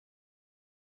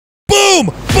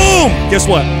Guess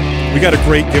what? We got a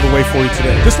great giveaway for you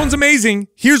today. This one's amazing.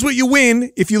 Here's what you win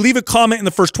if you leave a comment in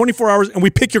the first 24 hours and we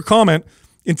pick your comment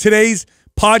in today's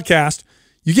podcast.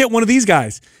 You get one of these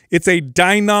guys. It's a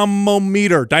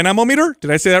dynamometer. Dynamometer?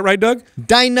 Did I say that right, Doug?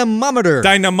 Dynamometer.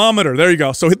 Dynamometer. There you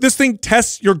go. So this thing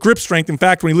tests your grip strength. In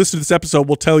fact, when you listen to this episode,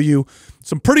 we'll tell you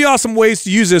some pretty awesome ways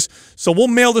to use this. So we'll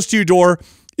mail this to your door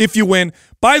if you win.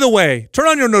 By the way, turn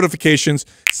on your notifications,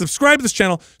 subscribe to this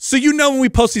channel so you know when we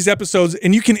post these episodes,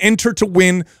 and you can enter to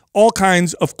win all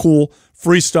kinds of cool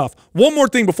free stuff. One more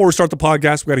thing before we start the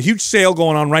podcast. We got a huge sale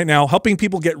going on right now, helping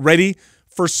people get ready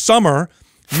for summer.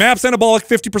 MAPS Anabolic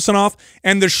 50% off,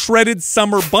 and the Shredded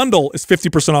Summer Bundle is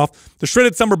 50% off. The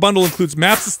Shredded Summer Bundle includes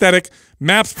MAPS Aesthetic,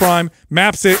 MAPS Prime,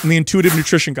 MAPS It, and the Intuitive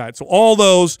Nutrition Guide. So all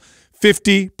those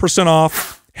 50%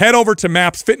 off. Head over to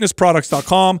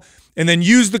mapsfitnessproducts.com and then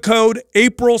use the code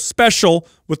APRILSPECIAL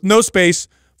with no space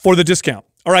for the discount.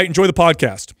 All right, enjoy the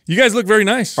podcast. You guys look very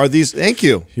nice. Are these? Thank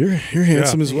you. You're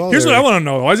handsome as well. Here's what I want to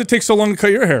know. Why does it take so long to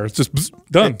cut your hair? It's just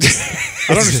done. I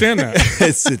don't understand that.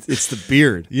 It's the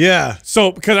beard. Yeah.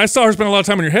 So, because I saw her spend a lot of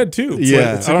time on your head, too.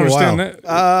 Yeah. I don't understand that.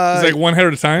 It's like one head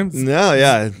at a time? No,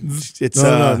 yeah. It's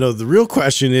no. The real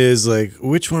question is, like,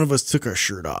 which one of us took our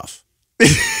shirt off?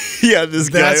 Yeah, that's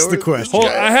the question. Hold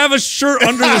on, I have a shirt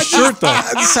under the shirt, though.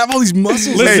 I just have all these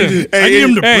muscles. Listen, I need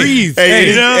him to breathe.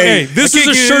 Hey, this is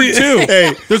a shirt, too.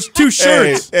 Hey, there's two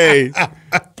shirts. Hey.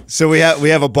 So we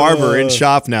have a barber in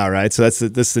shop now, right? So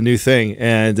that's the new thing.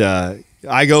 And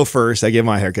I go first. I get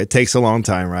my haircut. It takes a long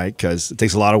time, right? Because it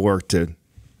takes a lot of work to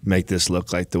make this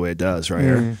look like the way it does right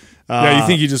here. Yeah, you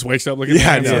think he just wakes up looking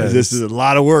at no, this is a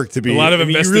lot of work to be. A lot of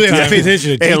invested you really time. have to pay attention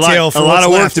to detail. A lot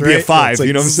of work left, to be a right? 5. Like,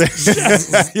 you know what I'm saying? You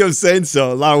know what I'm saying?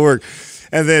 So a lot of work.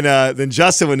 And then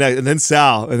Justin went next, and then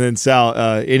Sal,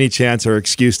 any chance or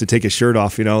excuse to take his shirt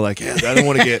off, you know, like, yeah, I don't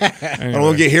want to get, I don't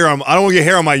want to get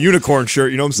hair on my unicorn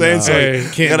shirt, you know what I'm saying? No, so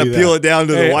hey, you got to peel it down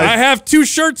to the white. I have two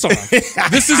shirts on.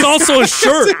 This is also a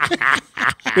shirt.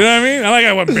 You know what I mean?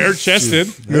 I want bare chested.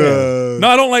 No,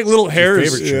 I don't like little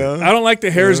hairs. I don't like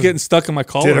the hairs getting stuck in my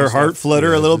collar. Did her heart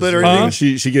flutter a little bit or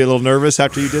anything? She get a little nervous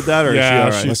after you did that, or yeah,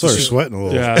 is she all right? I saw her sweating a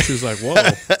little. Yeah, she was like, whoa.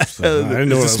 So, I didn't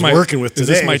know what I was working with today.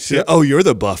 Is this my tip? Oh, you're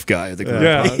the buff guy.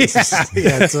 Yeah.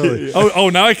 Yeah, totally.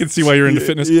 Now I can see why you're into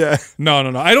fitness. Yeah. No.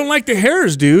 I don't like the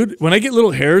hairs, dude. When I get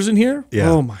little hairs in here,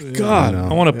 oh my God.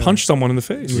 I want to punch someone in the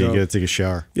face. You gotta take a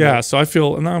shower. Yeah, so I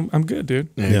feel, no, I'm good, dude.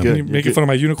 Yeah, You're making fun of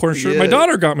my unicorn shirt. Yeah. My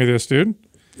daughter got me this, dude.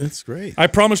 That's great. I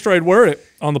promised her I'd wear it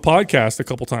on the podcast a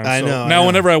couple times. I So know. now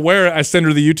whenever I wear it, I send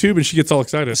her the YouTube and she gets all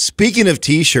excited. Speaking of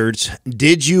T-shirts,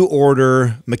 did you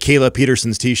order Michaela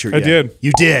Peterson's T-shirt? I did.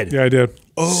 You did? Yeah, I did.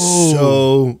 Oh,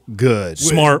 so good.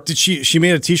 Smart. Did she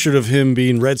made a T-shirt of him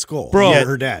being Red Skull? Bro, Yeah,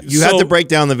 her dad. You have to break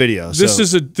down the video. This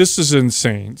is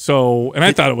insane. So, and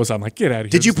I thought it was, I'm like, get out of here.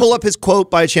 Did you pull up his quote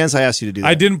by chance? I asked you to do that.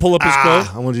 I didn't pull up his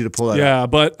quote. I wanted you to pull that up. Yeah,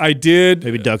 but I did.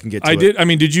 Maybe Doug can get to I it. did. I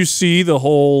mean, did you see the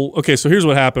whole? Okay, so here's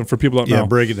what happened for people that don't know. Yeah,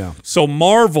 break it down. So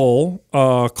Marvel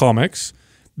Comics,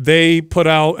 they put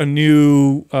out a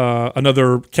new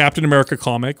another Captain America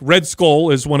comic. Red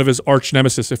Skull is one of his arch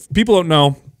nemesis. If people don't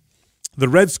know, the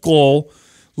Red Skull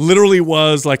literally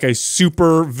was like a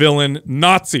super villain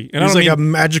Nazi. And He's like a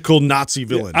magical Nazi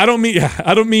villain. I don't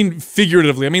mean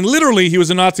figuratively. I mean literally he was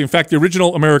a Nazi. In fact, the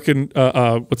original American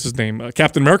what's his name?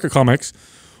 Captain America comics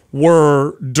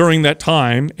were during that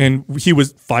time, and he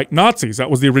was fight Nazis. That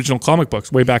was the original comic books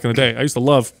way back in the day. I used to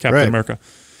love Captain America.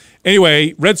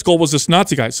 Anyway, Red Skull was this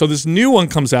Nazi guy. So this new one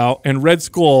comes out, and Red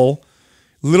Skull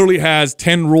literally has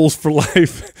 10 rules for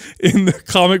life in the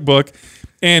comic book,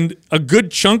 and a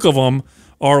good chunk of them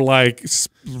are like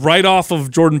right off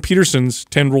of Jordan Peterson's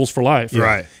 10 Rules for Life.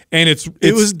 Right. And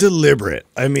it was deliberate.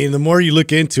 I mean, the more you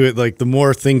look into it, like the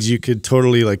more things you could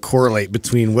totally like correlate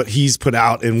between what he's put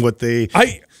out and what they.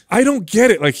 I don't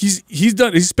get it. Like he's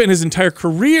spent his entire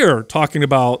career talking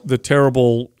about the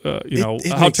terrible,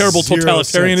 how terrible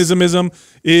totalitarianism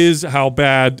is, how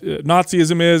bad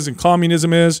Nazism is, and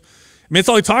communism is. I mean, it's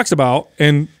all he talks about,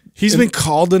 and he's been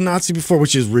called a Nazi before,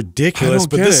 which is ridiculous.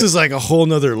 But this is like a whole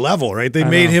nother level, right? They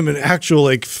made him an actual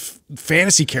like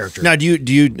fantasy character. Now, do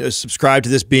you subscribe to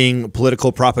this being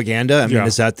political propaganda? I mean,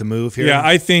 is that the move here? Yeah,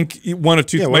 I think one of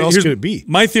two. Yeah, what else could it be?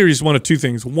 My theory is one of two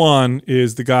things. One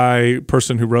is the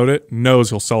person who wrote it knows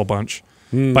he'll sell a bunch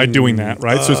by doing that,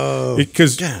 right? So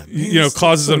because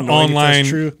causes an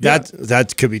online.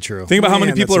 That could be true. Think about how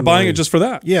many people are buying it just for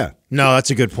that. Yeah. No, that's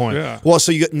a good point. Yeah. Well,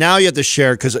 so now you have to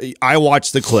share, because I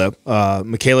watched the clip.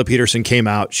 Michaela Peterson came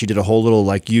out. She did a whole little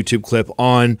like YouTube clip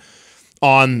on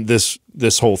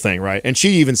this whole thing, right? And she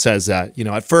even says that,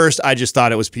 at first I just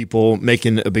thought it was people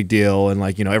making a big deal, and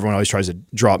like, everyone always tries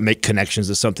to make connections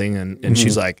to something, and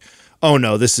she's like, oh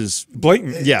no, this is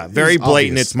Blatant. Yeah, very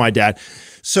blatant. obvious. It's my dad.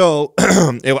 So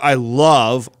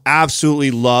I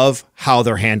absolutely love how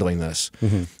they're handling this.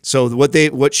 So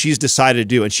what she's decided to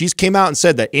do, and she's came out and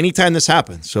said that anytime this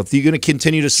happens, so if you're going to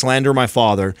continue to slander my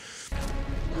father,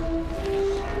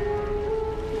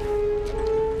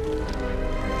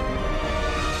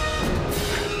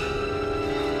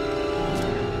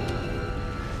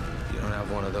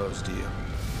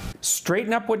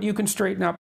 Straighten up what you can straighten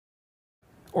up.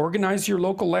 Organize your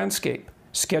local landscape.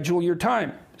 Schedule your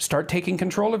time. Start taking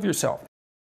control of yourself.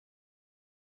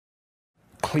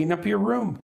 Clean up your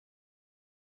room.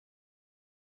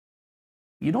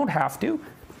 You don't have to.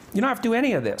 You don't have to do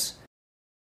any of this.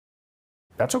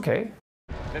 That's okay.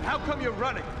 Then how come you're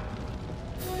running?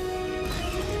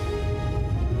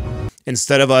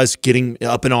 instead of us getting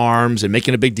up in arms and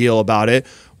making a big deal about it,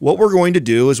 what we're going to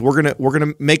do is we're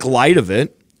gonna make light of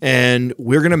it, and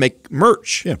we're gonna make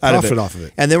merch, profit off of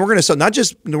it. and then we're gonna sell. Not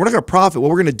just we're not gonna profit. What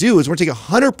we're gonna do is we're gonna take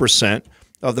 100%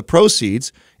 of the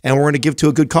proceeds and we're gonna give to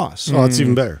a good cause. Oh, it's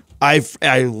even better.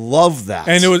 I love that.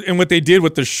 And what they did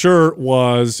with the shirt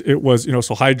was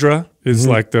so Hydra is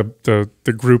like the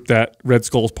group that Red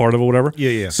Skull's part of or whatever. Yeah,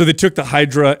 yeah. So they took the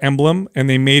Hydra emblem and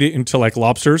they made it into like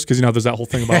lobsters because there's that whole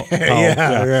thing about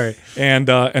how, right. And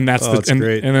that's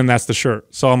great. and then that's the shirt.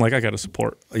 So I'm like, I got to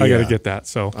support. I got to get that.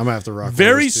 So I'm gonna have to rock.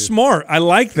 very those too. smart. I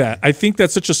like that. I think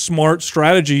that's such a smart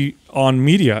strategy on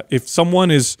media. If someone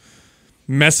is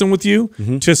messing with you,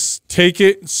 just take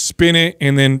it, spin it,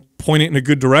 and then point it in a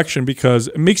good direction, because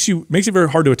it makes it very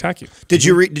hard to attack you. Did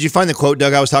you find the quote,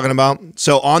 Doug, I was talking about?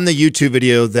 So on the YouTube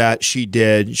video that she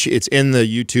did, it's in the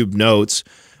YouTube notes.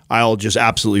 I'll just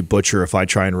absolutely butcher if I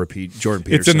try and repeat Jordan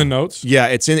Peterson. It's in the notes? Yeah,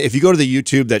 it's in. If you go to the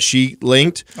YouTube that she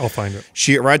linked, I'll find it.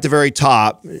 She right at the very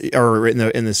top, or in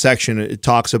the section, it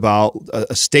talks about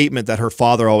a statement that her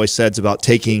father always says about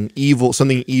taking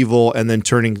something evil, and then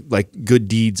turning like good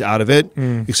deeds out of it.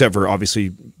 Except for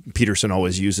obviously Peterson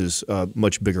always uses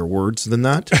much bigger words than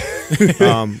that.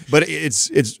 But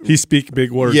he speak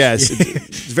big words. Yes,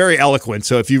 it's very eloquent.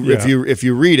 So if you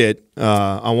read it,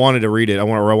 I wanted to read it. I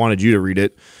wanted you to read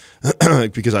it.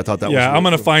 Because I thought that was really I'm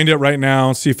going to cool. find it right now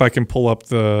and see if I can pull up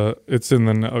it's in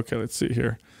the, okay, let's see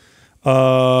here.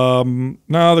 No,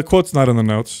 the quote's not in the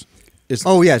notes.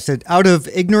 Oh, yeah. It said, out of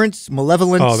ignorance,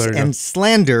 malevolence, there you go. and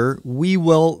slander, we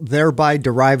will thereby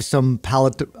derive some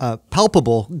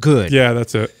palpable good. Yeah,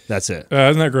 that's it. That's it.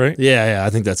 Isn't that great? Yeah, I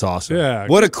think that's awesome. Yeah.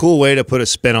 What a cool way to put a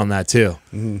spin on that too.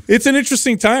 It's an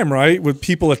interesting time, right? With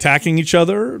people attacking each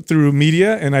other through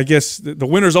media. And I guess the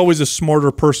winner's always a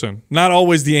smarter person, not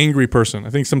always the angry person. I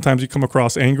think sometimes you come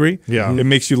across angry. Yeah. It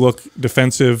makes you look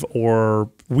defensive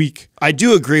or weak. I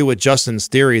do agree with Justin's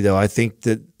theory, though. I think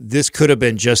that this could have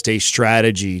been just a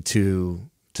strategy to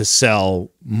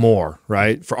sell more,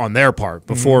 right? On their part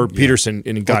before Peterson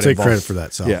and got I'll take involved. credit for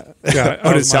that. So Yeah. Yeah.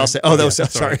 What did Sal say? Oh, that was Sal.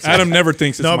 Sorry. Adam never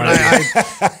thinks it's no, my but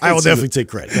idea. I will definitely take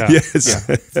credit. Yeah. Yes.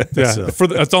 Yeah.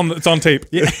 It's on tape.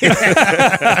 Yeah.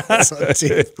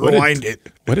 Rewind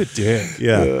it. What it did.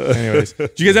 Yeah. Anyways,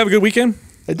 did you guys have a good weekend?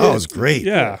 Oh, it was great.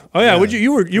 Yeah. Oh yeah. Would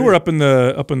you were up in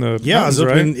the Yeah, I was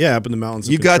mountains, right? up in the mountains.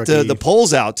 You up in got the Truckee.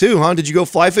 poles out too, huh? Did you go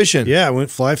fly fishing? Yeah, I went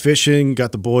fly fishing,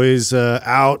 got the boys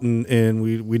out, and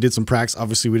we did some practice.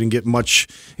 Obviously, we didn't get much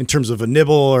in terms of a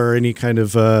nibble or any kind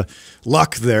of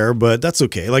luck there, but that's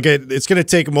okay. Like it's going to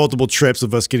take multiple trips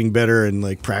of us getting better and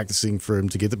like practicing for him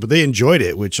to get it. But they enjoyed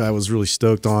it, which I was really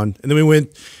stoked on. And then we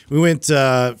went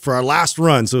for our last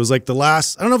run. So it was like the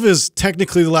last. I don't know if it was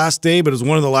technically the last day, but it was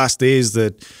one of the last days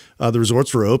that the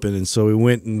resorts were open, and so we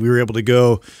went and we were able to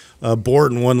go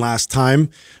boarding one last time.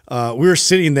 We were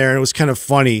sitting there, and it was kind of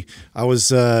funny. I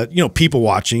was, people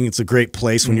watching. It's a great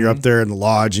place when you're up there in the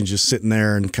lodge and just sitting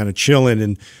there and kind of chilling.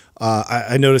 And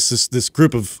I noticed this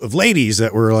group of ladies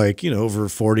that were like, over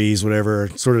 40s, whatever,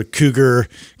 sort of cougar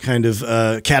kind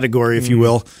of category, if you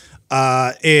will.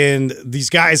 And these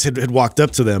guys had walked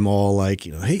up to them all like,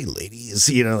 hey,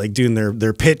 ladies, like doing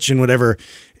their pitch and whatever.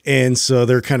 And so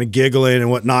they're kind of giggling and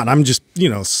whatnot. I'm just,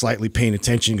 slightly paying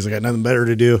attention because I got nothing better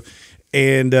to do.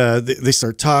 And they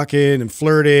start talking and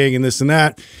flirting and this and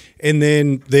that. And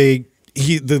then the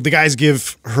guys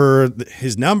give her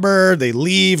his number. They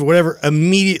leave or whatever.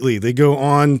 Immediately they go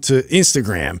on to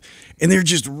Instagram. And they're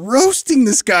just roasting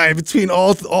this guy between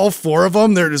all four of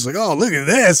them. They're just like, oh, look at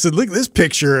this. And look at this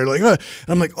picture. And like, and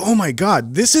I'm like, oh, my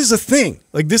God, this is a thing.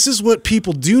 Like, this is what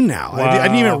people do now. Wow. I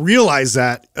didn't even realize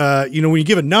that. When you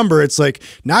give a number, it's like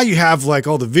now you have like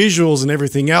all the visuals and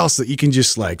everything else that you can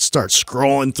just like start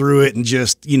scrolling through it and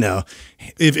just,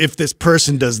 if this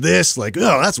person does this, like,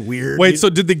 oh, that's weird. Wait,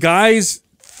 so did the guys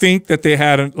think that they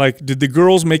had did the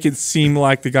girls make it seem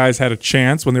like the guys had a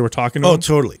chance when they were talking to them? Oh,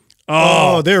 totally.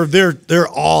 Oh, they're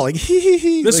all like,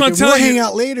 hee. This like, one telling we'll hang you,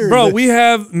 out later. bro. But We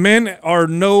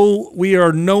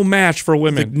are no match for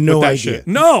women. Like, no with that idea. shit.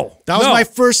 No, that was no. my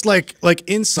first like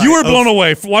insight. You were blown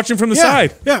away watching from the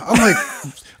side. Yeah,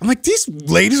 I'm like, these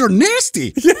ladies are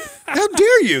nasty. How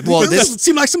dare you? Well, this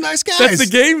seem like some nice guys. That's the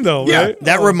game, though. Yeah. Right?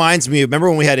 That reminds me. Remember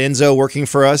when we had Enzo working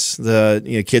for us,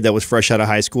 the kid that was fresh out of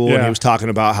high school, and Yeah. he was talking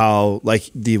about how like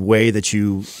the way that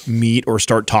you meet or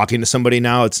start talking to somebody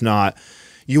now, it's not.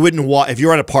 You wouldn't if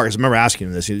you're at a party. I remember asking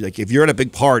him this. He was like, if you're at a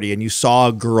big party and you saw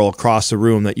a girl across the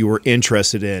room that you were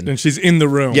interested in, And she's in the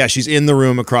room. yeah, she's in the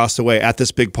room across the way at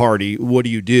this big party. What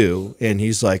do? And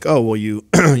he's like, oh, well, you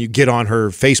you get on her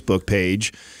Facebook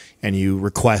page and you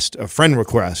request a friend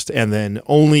request, and then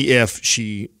only if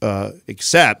she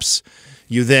accepts,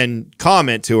 you then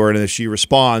comment to her, and if she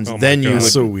responds, then you.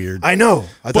 That's so weird. I know.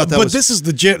 I thought that but was. this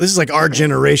is like our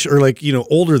generation, or like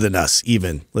older than us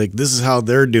even. Like this is how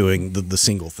they're doing the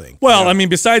single thing. Well, I mean,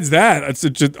 besides that, it's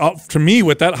just, to me,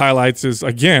 what that highlights is,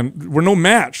 again, we're no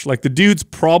match. Like, the dudes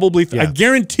probably, I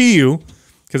guarantee you,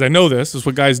 because I know this is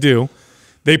what guys do,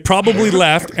 they probably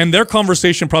left, and their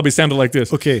conversation probably sounded like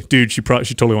this. Okay. Dude, she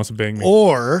totally wants to bang me.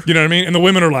 Or You know what I mean? And the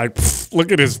women are like,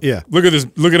 look at his, look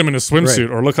at him in a swimsuit,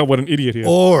 Right. or look what an idiot he is.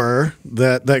 or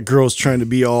that girl's trying to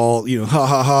be all ha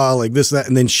ha ha like this that,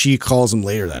 and then she calls him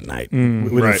later that night when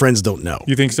her Right. friends don't know.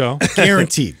 You think so?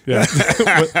 Guaranteed. Yeah.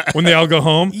 When they all go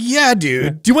home. Yeah,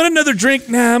 dude. Do you want another drink?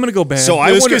 Nah, I'm gonna go bad. So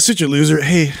I This wonder. guy's such a loser.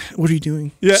 Hey, what are you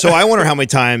doing? Yeah. So I wonder how many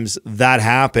times that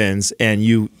happens, and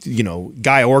you know,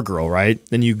 guy or girl, right?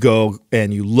 Then you go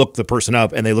and you look the person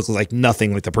up, and they look like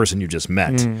nothing like the person you just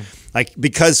met. Like,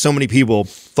 because so many people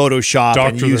Photoshop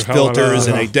and Doctor use the hell out of filters,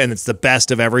 it. and it's the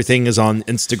best of everything is on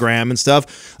Instagram and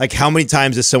stuff. Like, how many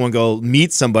times does someone go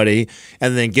meet somebody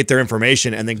and then get their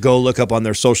information and then go look up on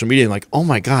their social media and like, oh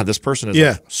my God, this person is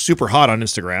like super hot on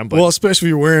Instagram. But Well, especially if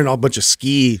you're wearing a bunch of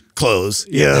ski clothes.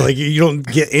 Yeah, like you don't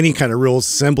get any kind of real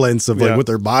semblance of like what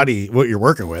their body, what you're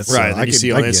working with. So right, I and you could-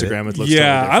 see I on get Instagram, it looks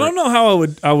yeah, totally I don't know how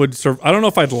I would serve. I don't know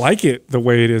if I'd like it the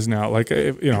way it is now. Like,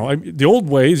 the old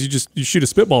ways, you shoot a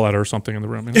spitball at her or something in the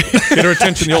room, get her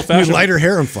attention the old You fashioned. light her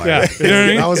hair on fire. Yeah, you know what I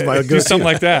mean? That was my Do go-to. something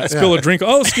like that. Spill a drink.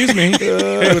 Oh, excuse me.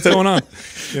 Hey, what's going on?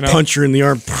 You know? Punch her in the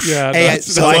arm. Yeah, Hey, that's-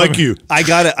 so I I like you. I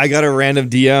got a random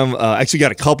DM. Actually,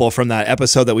 got a couple from that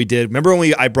episode that we did. Remember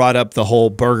when I brought up the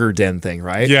whole burger den thing,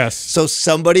 right? Yes. So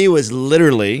somebody was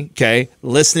literally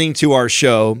listening to our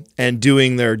show and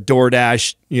doing their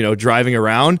DoorDash, driving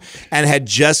around, and had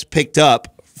just picked up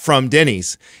from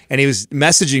Denny's, and he was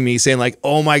messaging me saying like,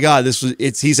 "Oh my God,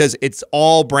 he says it's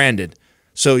all branded."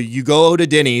 So you go to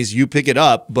Denny's, you pick it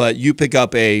up, but you pick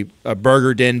up a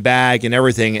Burger Den bag and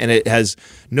everything, and it has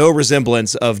no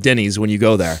resemblance of Denny's when you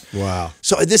go there. Wow.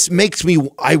 So this makes me,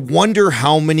 I wonder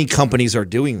how many companies are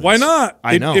doing this. Why not?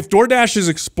 I know. If DoorDash is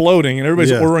exploding and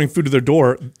everybody's ordering food to their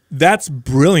door, that's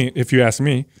brilliant if you ask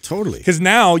me. Totally. Because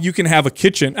now you can have a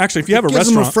kitchen. Actually, if you have a Gives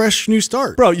them restaurant, a fresh new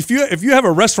start. bro, if you have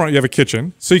a restaurant, you have a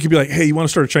kitchen, so you could be like, hey, you want to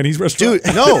start a Chinese restaurant?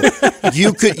 Dude, no.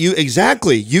 You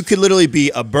could literally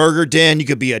be a burger den, you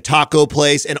could be a taco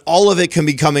place, and all of it can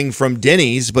be coming from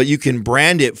Denny's, but you can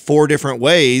brand it 4 different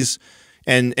ways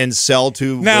and sell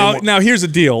to Now here's the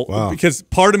deal. Wow. Because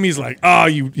part of me is like, oh,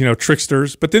 you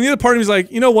tricksters. But then the other part of me is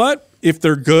like, you know what? If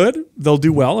they're good, they'll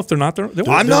do well. If they're not, they won't.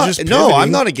 I'm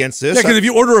not against this. Yeah, because if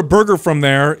you order a burger from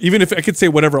there, even if I could say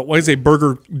whatever, why is a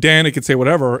burger den? It could say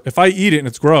whatever. If I eat it and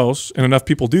it's gross, and enough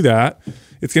people do that,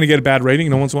 it's going to get a bad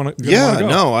rating. No one's want to.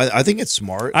 No, I think it's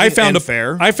smart. I found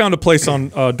fair. I found a place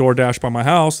on DoorDash by my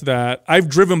house that I've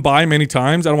driven by many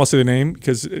times. I don't want to say the name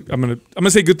because I'm gonna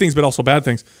say good things, but also bad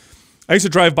things. I used to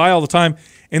drive by all the time,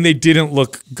 and they didn't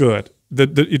look good.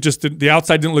 The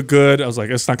outside didn't look good. I was like,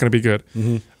 it's not going to be good.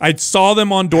 Mm-hmm. I saw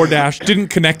them on DoorDash, didn't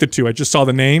connect the two. I just saw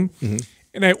the name,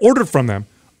 and I ordered from them.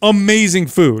 Amazing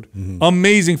food,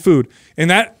 amazing food, and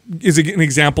that is an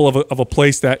example of a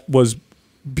place that was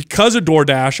because of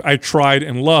DoorDash. I tried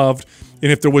and loved,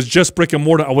 and if there was just brick and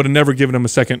mortar, I would have never given them a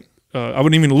second. I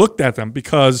wouldn't even looked at them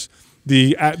because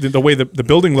the way the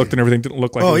building looked and everything didn't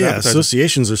look like. Oh it was yeah, advertising.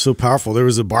 associations are so powerful. There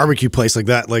was a barbecue place like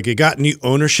that. Like it got new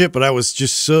ownership, but I was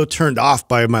just so turned off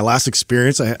by my last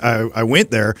experience. I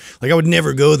went there. Like I would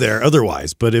never go there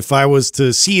otherwise. But if I was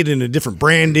to see it in a different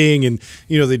branding and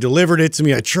they delivered it to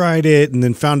me, I tried it and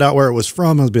then found out where it was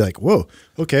from. I would be like, whoa,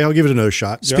 okay, I'll give it another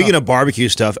shot. Speaking of barbecue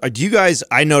stuff, do you guys?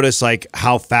 I notice like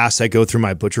how fast I go through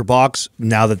my butcher box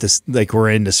now that this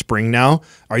we're into spring now.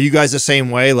 Are you guys the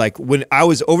same way? Like when I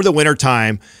was over the winter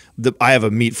time, I have a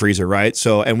meat freezer, right?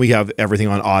 So and we have everything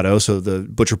on auto, so the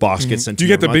butcher box gets sent. Do you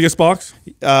get the biggest box?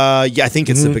 Yeah, I think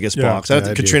it's the biggest box.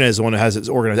 Yeah, Katrina is the one that has it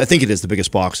organized. I think it is the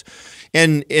biggest box.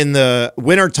 And in the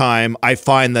wintertime, I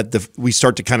find that we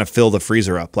start to kind of fill the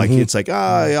freezer up. Like it's like,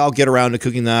 I'll get around to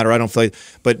cooking that, or I don't feel like.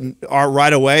 But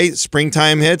right away,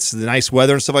 springtime hits, the nice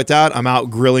weather and stuff like that. I'm out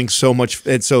grilling so much,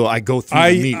 and so I go through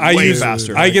the meat way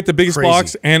faster. I get the biggest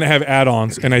box and I have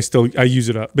add-ons, and I use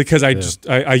it up because I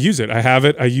use it. I have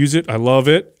it. I use it. I love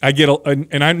it. I get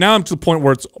now I'm to the point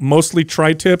where it's mostly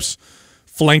tri-tips,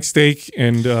 flank steak,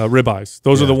 and ribeyes.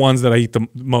 Those are the ones that I eat the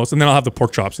most, and then I'll have the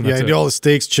pork chops. And that's I do all the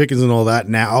steaks, chickens, and all that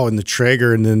now, and the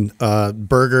Traeger, and then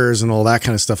burgers and all that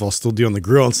kind of stuff. I'll still do on the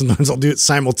grill, and sometimes I'll do it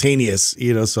simultaneous.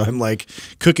 So I'm like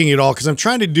cooking it all because I'm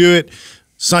trying to do it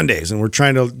Sundays, and we're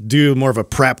trying to do more of a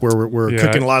prep where we're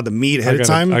cooking a lot of the meat ahead of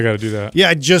time. I got to do that. Yeah,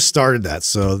 I just started that,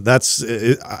 so that's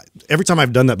every time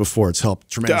I've done that before, it's helped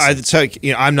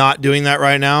tremendously. I'm not doing that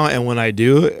right now, and when I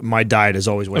do, my diet is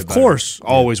always way better. Of course,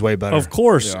 always way better. Of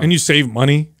course, and you save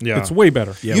money. Yeah, it's way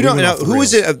better. Yeah, you know who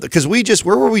is it? Because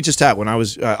where were we just at when I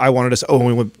was? I wanted us.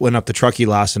 When we went up to Truckee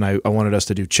last, and I wanted us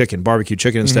to do barbecue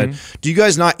chicken instead. Do you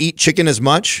guys not eat chicken as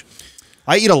much?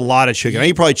 I eat a lot of chicken. I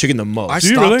eat probably chicken the most. I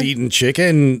stopped eating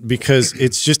chicken because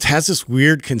it just has this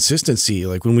weird consistency.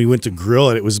 Like when we went to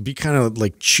grill it, it was kind of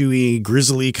like chewy,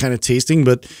 grizzly kind of tasting.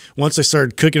 But once I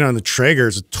started cooking on the Traeger,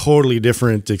 it's a totally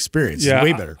different experience. Yeah, it's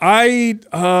way better.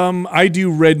 I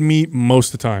do red meat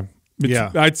most of the time.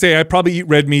 I'd say I probably eat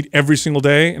red meat every single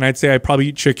day, and I'd say I probably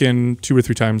eat chicken 2 or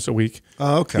 3 times a week.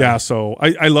 Oh, okay. Yeah, so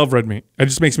I love red meat. It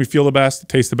just makes me feel the best,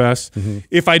 taste the best.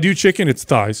 If I do chicken, it's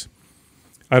thighs.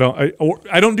 I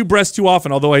don't do breast too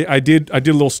often. Although I did a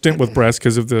little stint with breast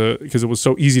because it was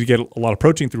so easy to get a lot of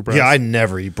protein through breast. Yeah, I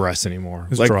never eat breast anymore.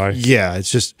 It's dry. Yeah,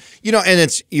 it's just and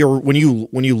it's when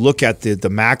you look at the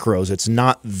macros, it's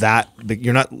not that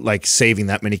you're not like saving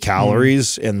that many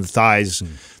calories. And the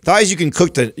thighs you can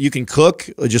cook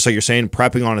just like you're saying,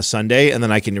 prepping on a Sunday, and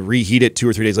then I can reheat it 2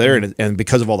 or 3 days later, and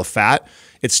because of all the fat,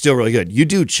 it's still really good. You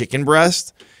do chicken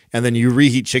breast, and then you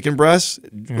reheat chicken breast.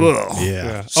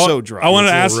 So dry. I wanted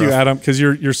to ask you, Adam, because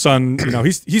your son,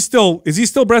 is he still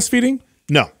breastfeeding?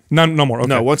 No. No more. Okay.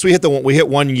 No, once we hit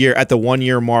 1 year, at the 1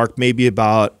 year mark, maybe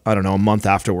about, I don't know, a month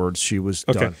afterwards, she was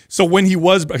done. So when he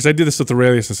was, because I did this with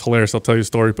Aurelius, it's hilarious, I'll tell you a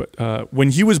story, but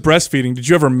when he was breastfeeding, did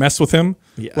you ever mess with him?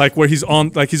 Yeah. Like where he's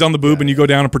on the boob and you go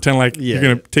down and pretend like you're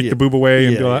going to take the boob away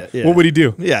and do that? What would he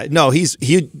do? Yeah, no,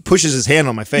 he pushes his hand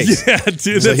on my face. Yeah,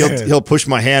 dude. So he'll push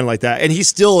my hand like that. And he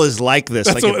still is like this.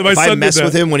 Like if I mess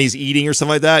with him when he's eating or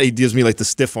something like that, he gives me like the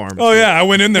stiff arm. Oh yeah, I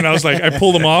went in there and I was like, I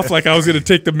pulled him off like I was going to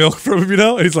take the milk from him,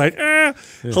 and he's like,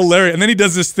 hilarious. And then he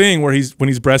does this thing where when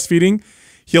he's breastfeeding,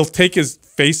 he'll take his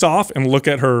face off and look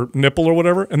at her nipple or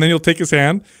whatever, and then he'll take his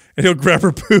hand and he'll grab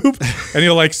her boob and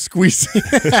he'll like squeeze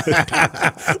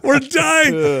it. We're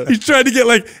dying. He's trying to get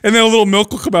and then a little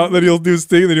milk will come out, and then he'll do his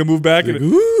thing, and then he'll move back,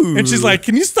 and she's like,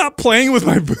 "Can you stop playing with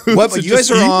my boobs?" What, you guys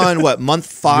are on month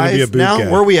 5 now?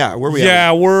 Where are we at?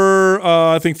 Yeah, we're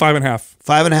I think 5.5.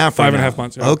 5.5. 5.5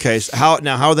 months. Yeah. Okay. So how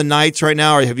are the nights right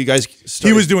now? Or have you guys started?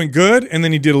 He was doing good, and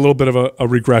then he did a little bit of a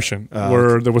regression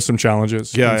where there was some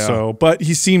challenges. Yeah. So, but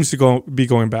he seems to be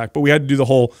going back. But we had to do the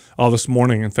whole this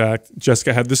morning. In fact,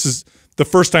 Jessica had this is the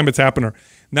first time it's happened to her.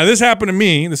 Now this happened to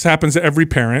me. This happens to every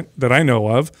parent that I know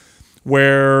of,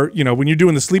 where when you're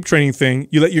doing the sleep training thing,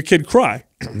 you let your kid cry,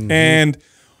 and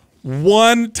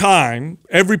one time,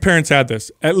 every parent's had this.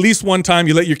 At least one time,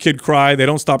 you let your kid cry. They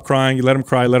don't stop crying. You let them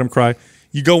cry. Let them cry.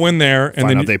 You go in there, and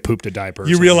then they pooped a diaper.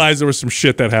 You realize there was some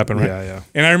shit that happened, right? Yeah.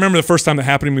 And I remember the first time that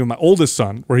happened to me with my oldest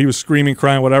son, where he was screaming,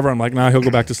 crying, whatever. I'm like, nah, he'll go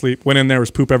back to sleep. Went in there,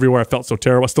 was poop everywhere. I felt so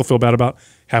terrible. I still feel bad about it.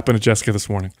 Happened to Jessica this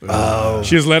morning. Oh.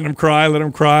 She was letting him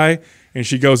cry, and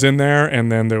she goes in there,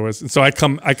 and then there was. And so I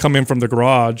come in from the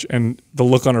garage, and the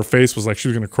look on her face was like she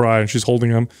was gonna cry, and she's holding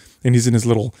him, and he's in his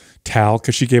little towel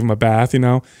because she gave him a bath,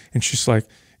 and she's like,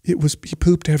 he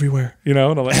pooped everywhere, and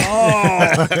I'm like,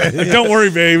 oh, don't worry,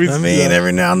 baby. I mean,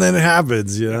 every now and then it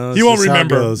happens, You won't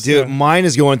remember. Dude, mine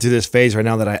is going through this phase right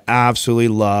now that I absolutely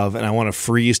love, and I want to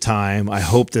freeze time. I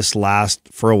hope this lasts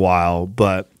for a while,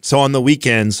 but so on the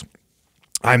weekends,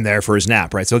 I'm there for his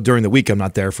nap, right? So during the week, I'm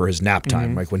not there for his nap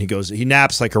time. Like when he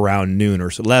naps like around noon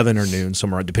or 11 or noon,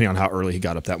 somewhere, depending on how early he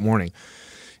got up that morning.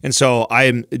 And so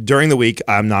during the week,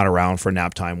 I'm not around for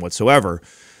nap time whatsoever.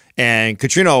 And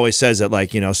Katrina always says that,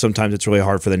 sometimes it's really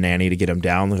hard for the nanny to get him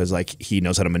down because, he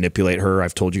knows how to manipulate her.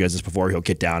 I've told you guys this before. He'll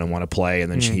get down and want to play,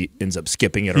 and then she ends up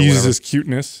skipping it or he whatever. uses his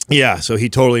cuteness. Yeah, so he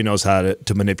totally knows how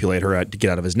to manipulate her to get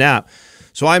out of his nap.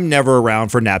 So I'm never around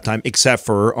for nap time except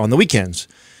for on the weekends.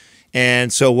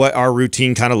 And so what our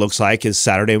routine kind of looks like is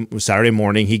Saturday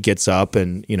morning, he gets up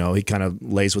and, you know, he kind of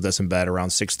lays with us in bed around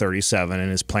 6:37 and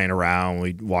is playing around.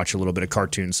 We watch a little bit of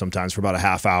cartoons sometimes for about a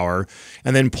half hour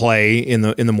and then play in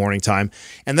the morning time.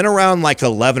 And then around like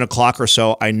 11 o'clock or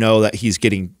so, I know that he's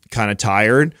getting kind of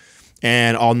tired,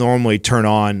 and I'll normally turn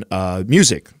on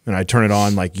music, and I turn it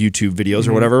on like YouTube videos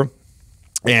or whatever.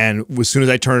 And as soon as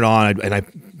I turn it on, I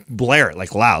blare it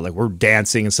like loud, like we're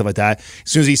dancing and stuff like that.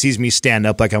 As soon as he sees me stand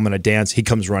up like I'm going to dance, he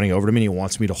comes running over to me and he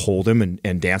wants me to hold him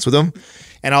and dance with him.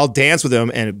 And I'll dance with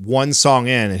him, and one song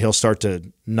in, and he'll start to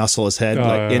nuzzle his head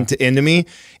into me.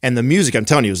 And the music, I'm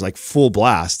telling you, is like full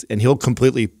blast, and he'll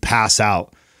completely pass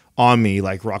out on me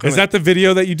like rocking. Is that the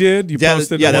video that you did? You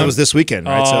posted? Yeah, that was this weekend,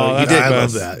 right? So he did. I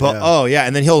love that. But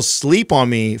and then he'll sleep on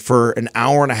me for an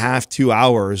hour and a half, 2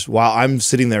 hours while I'm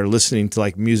sitting there listening to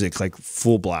like music, like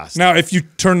full blast. Now, if you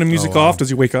turn the music off, does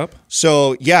he wake up?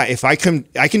 So yeah, if I can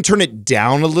turn it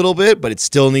down a little bit, but it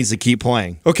still needs to keep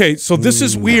playing. Okay, so this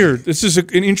is weird. This is an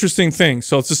interesting thing.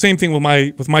 So it's the same thing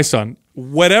with my son.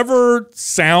 Whatever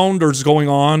sound is going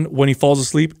on when he falls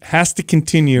asleep has to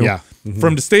continue for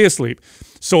him to stay asleep.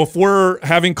 So if we're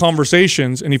having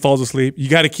conversations and he falls asleep, you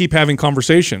got to keep having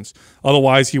conversations.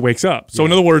 Otherwise, he wakes up. So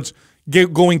in other words,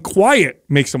 going quiet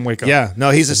makes him wake up. Yeah, no,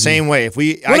 he's the same way. If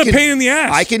we, what a pain in the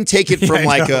ass. I can take it from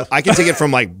I can take it from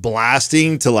like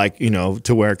blasting to like, you know,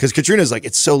 to where, because Katrina's like,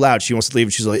 it's so loud. She wants to leave,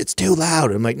 and she's like, it's too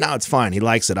loud. I'm like, no, it's fine. He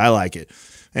likes it. I like it.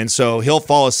 And so he'll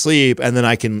fall asleep, and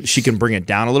then she can bring it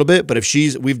down a little bit. But if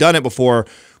we've done it before,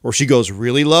 where she goes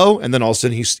really low, and then all of a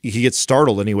sudden he gets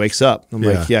startled and he wakes up. I'm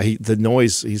like, the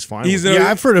noise, he's fine.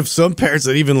 I've heard of some parents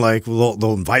that even like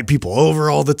they'll invite people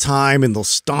over all the time, and they'll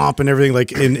stomp and everything,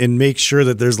 like and make sure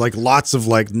that there's like lots of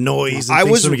like noise. And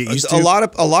things to get used to. A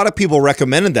lot of people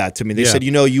recommended that to me. They said,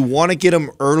 you know, you want to get them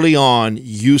early on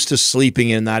used to sleeping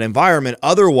in that environment.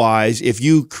 Otherwise, if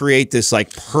you create this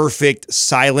like perfect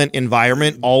silent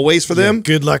environment always for them,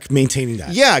 good luck maintaining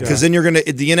that. Yeah, because then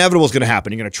the inevitable is going to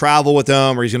happen. You're going to travel with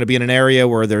them, or he's going to be in an area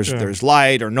where there's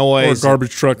light or noise, or a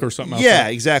garbage truck or something. Yeah,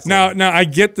 exactly. Now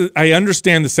I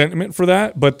understand the sentiment for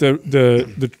that, but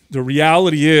the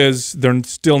reality is they're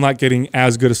still not getting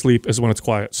as good a sleep as when it's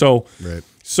quiet. So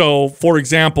So for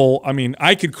example, I mean,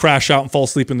 I could crash out and fall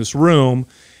asleep in this room,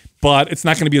 but it's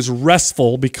not going to be as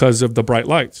restful because of the bright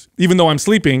lights. Even though I'm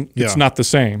sleeping, it's not the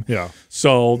same. Yeah.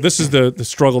 So this is the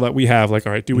struggle that we have. Like,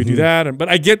 all right, do we do that? But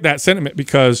I get that sentiment,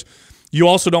 because you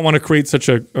also don't want to create such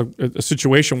a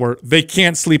situation where they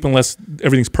can't sleep unless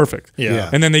everything's perfect. Yeah.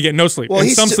 And then they get no sleep. Well, and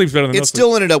some sleep's better than no sleep. It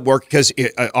still ended up working, because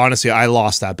honestly, I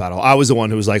lost that battle. I was the one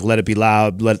who was like, let it be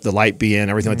loud, let the light be in,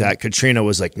 everything like that. Katrina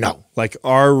was like, no. Like,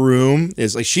 our room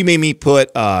is like, she made me put,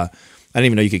 I didn't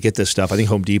even know you could get this stuff. I think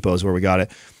Home Depot is where we got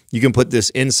it. You can put this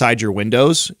inside your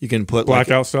windows. You can put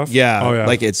blackout stuff. Yeah, oh, yeah,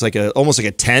 like it's like almost like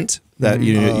a tent that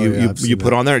you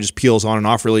put on there. It just peels on and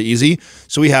off really easy.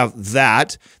 So we have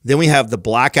that. Then we have the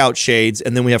blackout shades,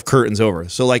 and then we have curtains over.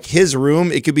 So like his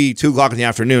room, it could be 2 o'clock in the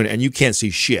afternoon, and you can't see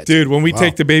shit. Dude, when we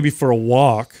take the baby for a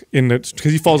walk because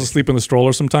he falls asleep in the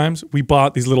stroller sometimes, we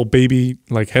bought these little baby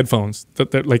like headphones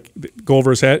that like go over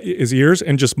his ears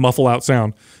and just muffle out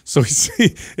sound. So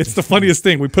it's the funniest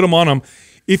thing. We put them on him.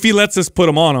 If he lets us put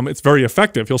them on him, it's very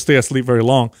effective. He'll stay asleep very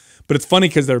long. But it's funny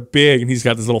because they're big, and he's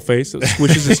got this little face. It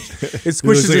squishes his,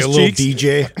 like his a cheeks. Little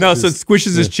DJ. No, so it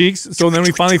squishes his cheeks. So then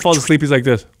when he finally falls asleep, he's like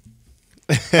this.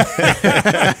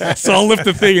 So I'll lift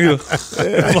the thing, and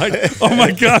I'm like, oh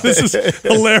my God, this is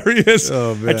hilarious.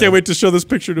 Oh, I can't wait to show this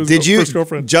picture to his first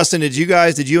girlfriend. Justin, did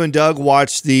you and Doug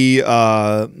watch the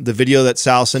video that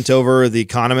Sal sent over, The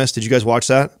Economist? Did you guys watch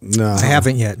that? No. I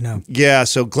haven't yet, no. Yeah,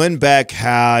 so Glenn Beck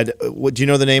had, do you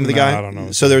know the name of the guy? I don't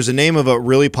know. So there's a name of a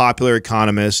really popular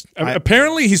economist.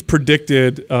 Apparently he's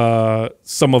predicted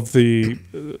some of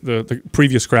the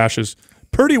previous crashes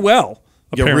pretty well.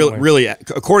 Yeah, really,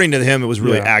 according to him, it was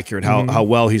really accurate how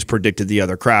well he's predicted the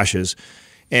other crashes.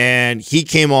 And he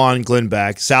came on, Glenn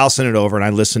Beck. Sal sent it over, and I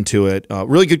listened to it.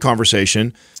 Really good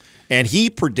conversation. And he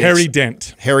predicts...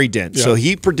 Harry Dent. Yeah. So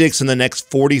he predicts in the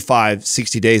next 45,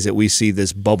 60 days that we see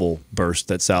this bubble burst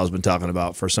that Sal's been talking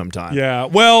about for some time. Yeah.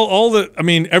 Well,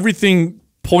 everything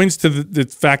points to the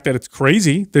fact that it's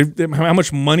crazy. How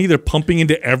much money they're pumping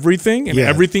into everything, and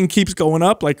everything keeps going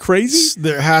up like crazy.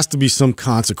 There has to be some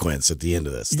consequence at the end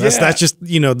of this. That's just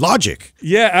logic.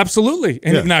 Yeah, absolutely.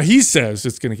 And now he says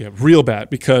it's going to get real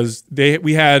bad because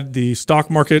we had the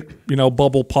stock market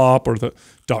bubble pop, or the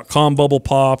 .com bubble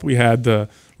pop. We had the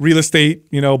real estate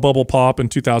bubble pop in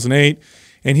 2008,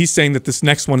 and he's saying that this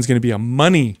next one is going to be a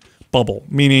money bubble,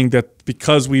 meaning that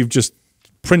because we've just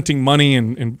printing money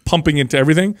and pumping into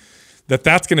everything,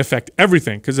 that's going to affect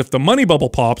everything. Because if the money bubble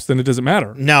pops, then it doesn't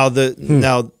matter. Now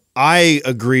I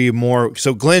agree more.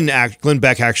 So Glenn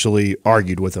Beck actually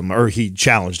argued with him, or he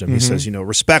challenged him. He says,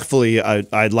 respectfully,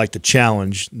 I'd like to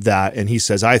challenge that. And he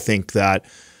says, I think that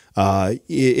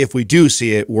if we do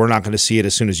see it, we're not going to see it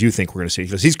as soon as you think we're going to see it.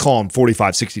 Because he's calling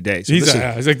 45, 60 days. So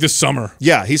he's like this summer.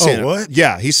 Yeah, he's saying, what?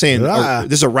 Yeah, he's saying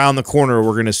this is around the corner.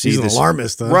 We're going to see He's an this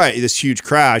alarmist, huh? right? This huge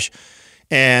crash.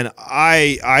 And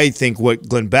I think what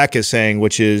Glenn Beck is saying,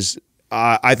 which is,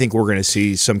 I think we're going to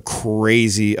see some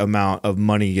crazy amount of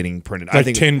money getting printed. Like I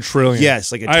think 10 trillion.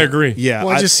 Yes, I agree. Yeah,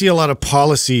 Well, I just see a lot of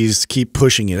policies keep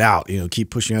pushing it out. Keep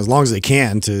pushing it as long as they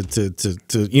can to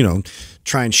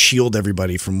try and shield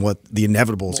everybody from what the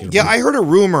inevitable is going to be. Yeah, I heard a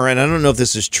rumor, and I don't know if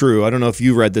this is true. I don't know if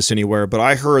you read this anywhere, but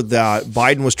I heard that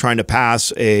Biden was trying to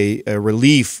pass a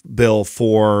relief bill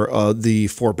for the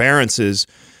forbearances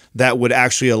that would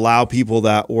actually allow people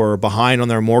that were behind on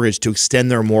their mortgage to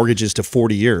extend their mortgages to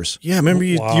 40 years. Yeah, remember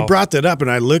you brought that up, and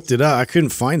I looked it up. I couldn't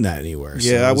find that anywhere.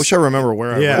 Yeah, I wish I remember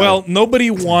where I read it. Well, nobody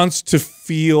wants to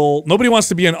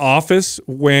be in office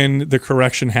when the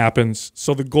correction happens.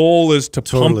 So the goal is to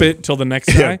pump it till the next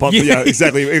guy. Yeah,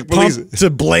 exactly. Pump to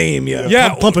blame,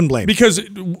 pump and blame. Because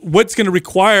what's going to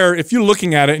require, if you're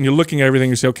looking at it and you're looking at everything,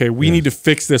 you say, okay, we need to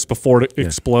fix this before it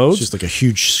explodes. It's just like a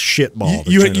huge shit ball.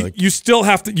 You still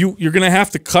have to, you're going to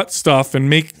have to cut stuff and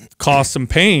make costs some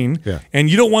pain. Yeah. And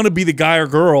you don't want to be the guy or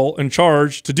girl in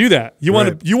charge to do that. You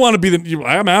want to be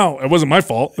I'm out. It wasn't my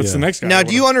fault. It's the next guy. Now,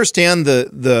 do you understand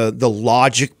the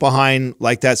logic behind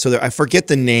like that? So I forget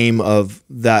the name of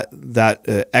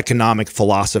that economic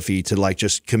philosophy to like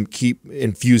just keep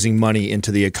infusing money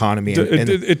into the economy.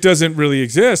 It doesn't really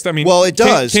exist. I mean, well, it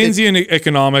does. Keynesian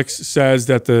economics says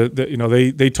that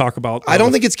they talk about. I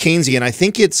don't think it's Keynesian. I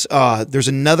think it's there's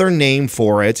another name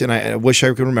for it, and I wish I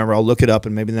could remember. I'll look it up,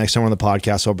 and maybe the next time we're on the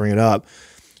podcast, I'll bring it up.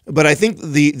 But I think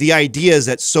the idea is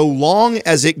that so long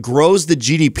as it grows the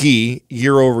GDP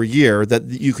year over year, that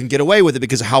you can get away with it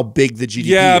because of how big the GDP is.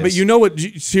 Yeah, but you know what?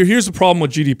 Here's the problem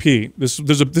with GDP. This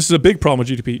is a big problem with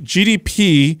GDP.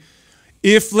 GDP,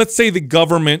 if let's say the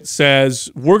government says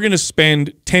we're going to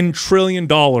spend $10 trillion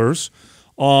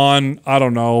on, I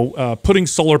don't know, putting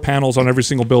solar panels on every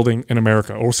single building in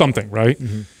America or something, right?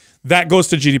 Mm-hmm. That goes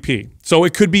to GDP. So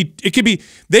it could be,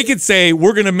 they could say,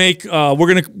 we're going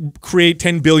to create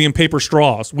 10 billion paper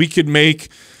straws. We could make,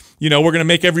 we're going to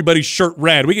make everybody's shirt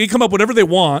red. We can come up with whatever they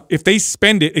want. If they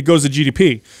spend it, it goes to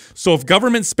GDP. So if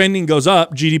government spending goes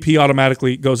up, GDP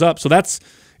automatically goes up. So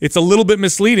it's a little bit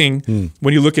misleading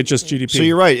when you look at just GDP. So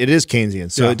you're right. It is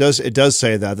Keynesian. So it does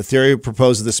say that. The theory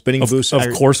proposes the spinning boost.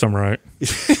 Of course I'm right.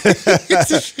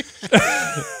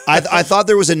 I thought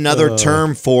there was another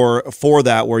term for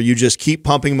that where you just keep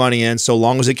pumping money in so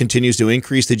long as it continues to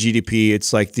increase the GDP.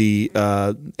 It's like the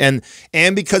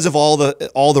and because of all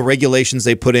the regulations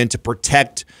they put in to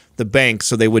protect the banks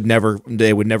so they would never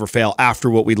fail after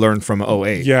what we learned from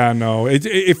 2008. Yeah, no.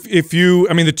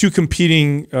 The two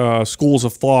competing schools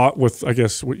of thought with, I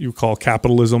guess, what you call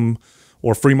capitalism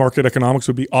or free market economics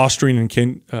would be Austrian and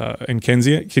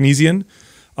Keynesian.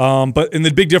 And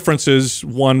the big difference is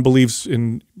one believes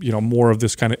in more of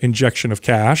this kind of injection of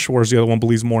cash, whereas the other one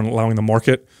believes more in allowing the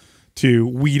market to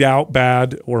weed out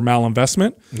bad or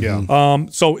malinvestment. Yeah.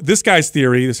 So this guy's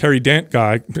theory, this Harry Dent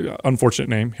guy, unfortunate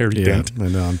name, Harry Dent. I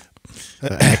know.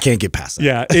 I can't get past that.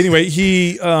 Yeah. Anyway,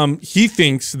 he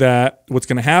thinks that what's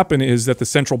going to happen is that the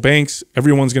central banks,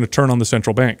 everyone's going to turn on the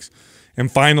central banks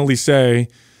and finally say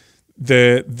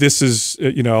that this is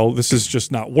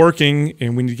just not working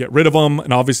and we need to get rid of them.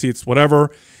 And obviously it's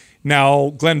whatever. Now,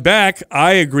 Glenn Beck,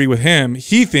 I agree with him.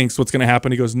 He thinks what's going to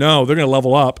happen. He goes, no, they're going to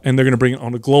level up and they're going to bring it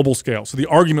on a global scale. So the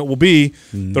argument will be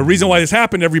the reason why this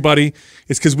happened, everybody,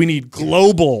 is because we need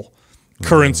global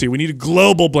currency. We need a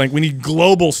global blank. We need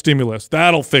global stimulus.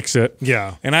 That'll fix it.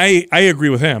 Yeah. And I agree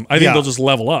with him. I think they'll just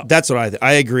level up. That's what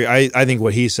I agree. I think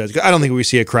what he says. I don't think we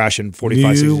see a crash in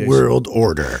 45, 60 days. New world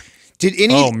order.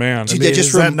 Oh man!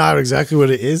 Is that not exactly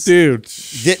what it is, dude?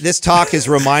 This talk is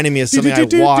reminding me of something I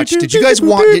watched. Did you guys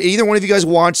watch? Did either one of you guys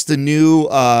watch the new?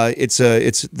 It's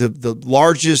the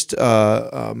largest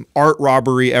art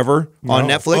robbery ever on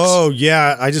Netflix. Oh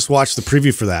yeah, I just watched the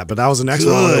preview for that, but that was an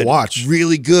excellent one to watch.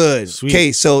 Really good. Sweet.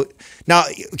 Okay, so now,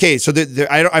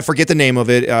 I forget the name of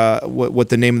it. What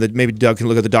the name of the? Maybe Doug can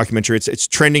look at the documentary. It's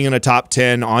trending in a top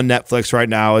 10 on Netflix right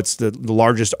now. It's the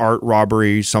largest art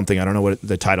robbery something. I don't know what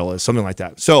the title is. Something like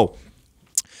that. So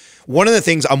one of the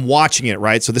things, I'm watching it,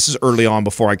 right? So this is early on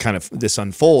before this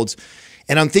unfolds.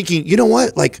 And I'm thinking, you know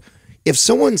what? Like if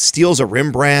someone steals a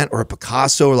Rembrandt or a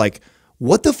Picasso, like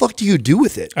what the fuck do you do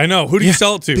with it? I know. Who do you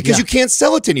sell it to? Because you can't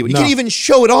sell it to anyone. You can't even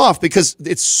show it off because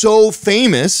it's so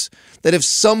famous that if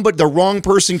the wrong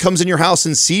person comes in your house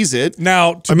and sees it.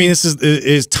 Now, I mean,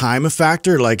 is time a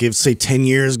factor? Like if say 10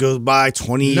 years goes by,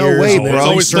 20 years. No way,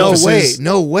 bro.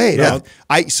 No way. No.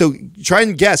 So try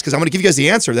and guess because I'm going to give you guys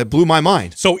the answer. That blew my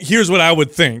mind. So here's what I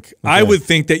would think. Okay. I would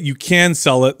think that you can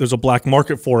sell it. There's a black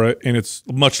market for it, and it's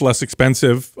much less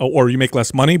expensive, or you make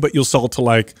less money, but you'll sell it to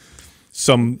like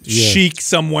some sheik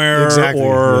somewhere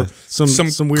or some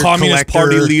weird communist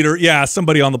party leader. Yeah,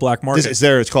 somebody on the black market.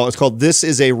 It's called This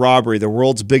Is a Robbery, the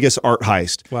world's biggest art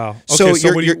heist. Wow. Okay,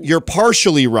 so you're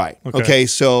partially right. Okay.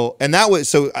 So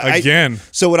again.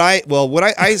 What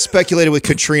I speculated with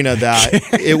Katrina that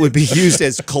it would be used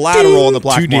as collateral on the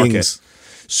black market.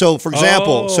 So, for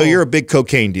example, so you're a big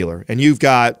cocaine dealer, and you've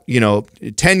got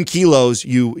 10 kilos.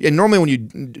 And normally when you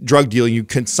drug deal, you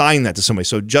consign that to somebody.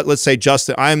 So let's say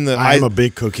Justin, I'm a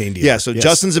big cocaine dealer. Yeah. So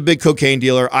Justin's a big cocaine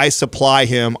dealer. I supply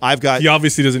him. He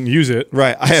obviously doesn't use it.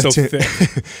 Right.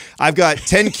 I've got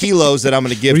 10 kilos that I'm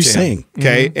going to give to him. What are you saying?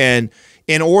 Okay, and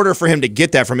in order for him to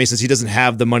get that from me, since he doesn't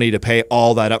have the money to pay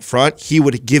all that up front, he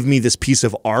would give me this piece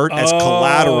of art as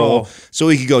collateral so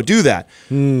he could go do that.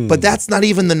 But that's not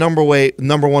even the number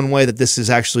one way that this is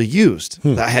actually used.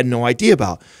 That I had no idea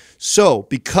about. So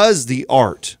because the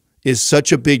art is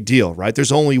such a big deal, right?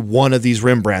 There's only one of these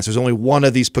Rembrandts. There's only one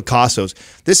of these Picassos.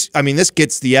 This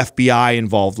gets the FBI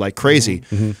involved like crazy.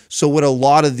 So what a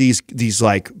lot of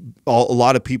a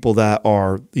lot of people that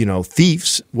are,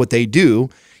 thieves, what they do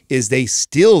is they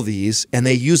steal these and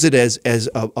they use it as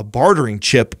a bartering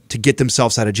chip to get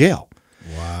themselves out of jail.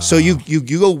 Wow. So you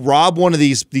go rob one of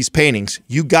these paintings.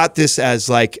 You got this as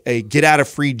like a get out of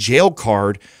free jail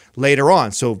card later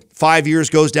on. So 5 years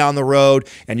goes down the road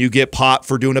and you get popped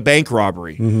for doing a bank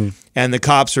robbery. And the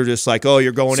cops are just like, oh,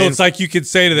 you're going in. So it's like you could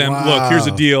say to them, look, here's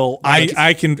a deal.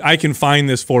 I can find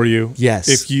this for you. Yes.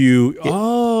 If you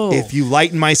if you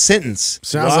lighten my sentence.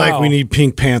 Sounds like we need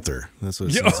Pink Panther. That's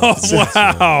what it sounds like.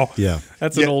 Wow. Yeah.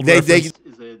 That's an old reference.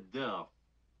 Is a door.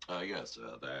 Yes, sir,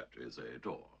 that is a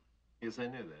door. Yes, I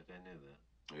knew that.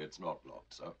 It's not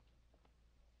locked, sir.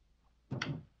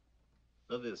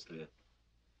 Obviously.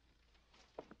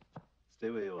 Stay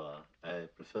where you are. I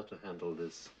prefer to handle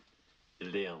this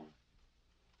alone.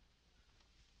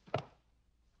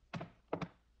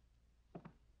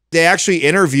 They actually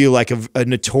interview like a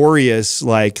notorious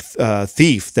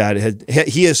thief that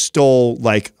he has stole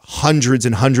like hundreds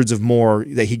and hundreds of more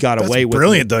that he got away with.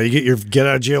 Brilliant though. You get your get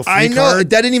out of jail free I know card.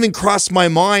 That didn't even cross my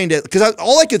mind because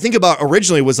all I could think about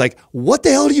originally was like, what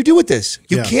the hell do you do with this?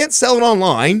 You can't sell it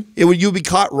online. You'll be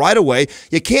caught right away.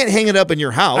 You can't hang it up in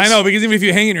your house. I know, because even if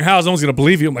you hang it in your house, no one's gonna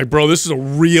believe you. I'm like, bro, this is a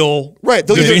real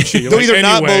They'll either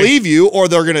not believe you or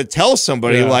they're gonna tell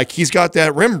somebody like he's got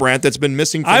that Rembrandt that's been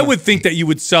missing. I would think that you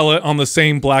would sell it on the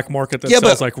same black market that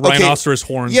sells like rhinoceros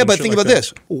horns. Yeah, but think about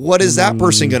this. What is that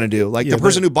person going to do? Like the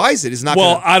person who buys it is not.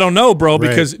 Well, I don't know, bro.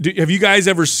 Because have you guys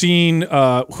ever seen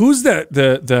who's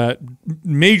the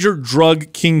major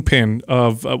drug kingpin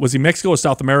of was he Mexico or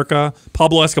South America?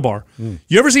 Pablo Escobar.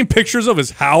 You ever seen pictures of his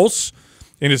house?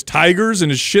 And his tigers and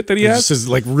his shit that he has? Just his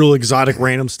like real exotic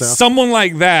random stuff. Someone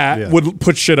like that would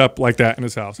put shit up like that in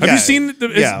his house. Have you seen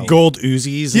his gold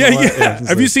Uzis?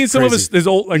 Have you seen some of his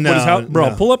old what his house?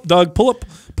 Bro, pull up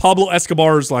Pablo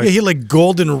Escobar's like he had like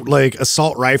golden like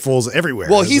assault rifles everywhere.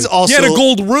 Well, he's also he had a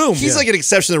gold room. He's like an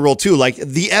exception to the rule too. Like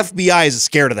the FBI is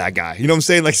scared of that guy. You know what I'm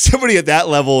saying? Like somebody at that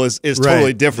level is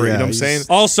totally different. You know what I'm saying?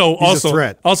 Also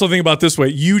think about it this way.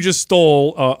 You just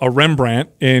stole a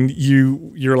Rembrandt and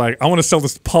you're like, I want to sell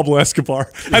this to Pablo Escobar.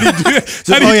 How do you do that?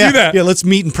 How do you do that? Yeah, let's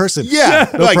meet in person. Yeah,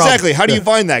 no exactly. How do you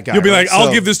find that guy? You'll be like,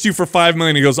 I'll give this to you for $5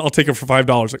 million. He goes, I'll take it for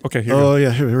 $5. Like, okay,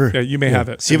 here. Yeah, you may have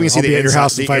it. See if we can see the at your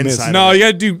house in 5 minutes. No, you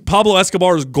got to do Pablo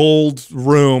Escobar's gold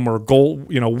room or gold,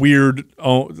 weird.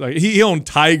 Like he owned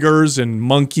tigers and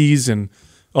monkeys and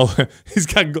he's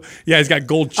got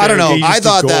gold. I don't know. I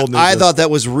thought that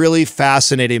was really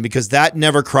fascinating because that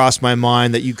never crossed my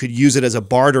mind that you could use it as a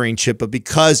bartering chip, but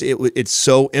because it's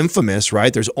so infamous,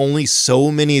 right? There's only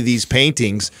so many of these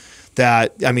paintings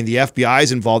that the FBI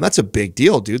is involved. That's a big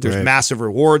deal, dude. There's massive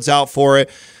rewards out for it.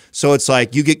 So it's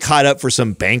like you get caught up for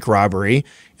some bank robbery,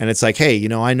 and it's like, hey,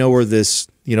 I know where this,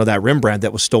 that Rembrandt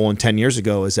that was stolen 10 years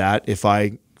ago is at. If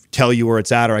I tell you where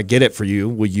it's at or I get it for you,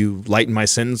 will you lighten my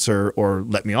sentence or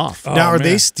let me off? Now, are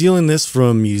they stealing this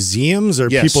from museums or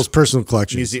Yes. people's personal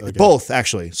collections? Okay. Both,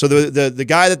 actually. So the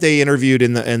guy that they interviewed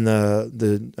in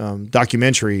the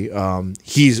documentary,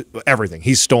 he's everything.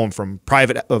 He's stolen from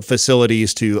private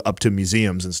facilities to up to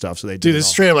museums and stuff. So they Dude, it's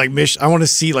straight up like I want to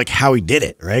see like how he did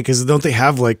it, right? Because don't they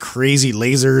have like crazy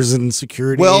lasers and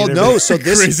security? Well, and no. So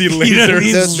this Crazy You know what I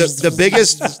mean? the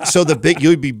biggest. So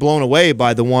you'd be blown away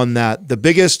by the one that the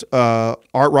biggest art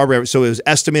robbery. So it was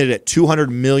estimated at $200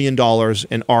 million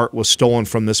in art was stolen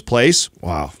from this place.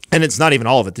 Wow. And it's not even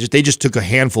all of it. They just took a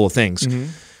handful of things.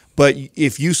 But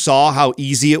if you saw how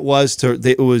easy it was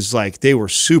it was like they were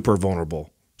super vulnerable.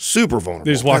 Super vulnerable.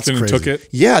 They just walked in and took it.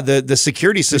 Yeah, the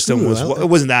security system it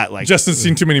wasn't that like Justin's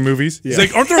seen too many movies. He's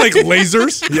like, aren't there like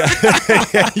lasers?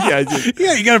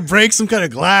 Yeah, you got to break some kind of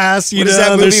glass. You What know, is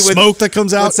that movie there's with- smoke that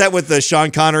comes out. What's that with the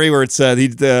Sean Connery where it's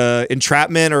the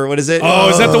entrapment or what is it? Oh,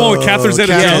 is that the one with Catherine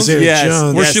Zeta-Jones?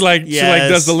 Zeta-Jones. Where she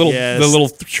does the little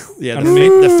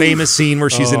the famous scene where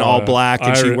she's in all black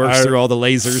and she works through all the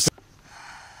lasers.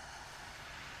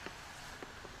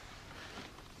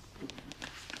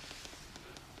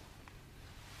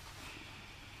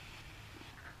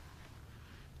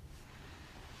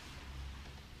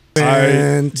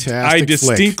 Fantastic I flick.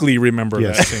 distinctly remember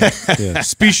that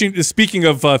scene. Speaking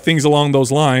of things along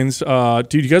those lines,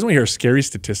 dude, you guys want to hear a scary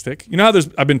statistic? You know how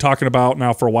I've been talking about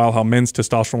now for a while how men's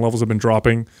testosterone levels have been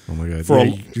dropping. Oh my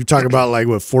god! You talk about like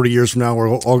what 40 years from now we're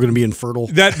all going to be infertile.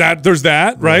 There's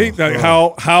that, right?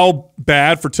 How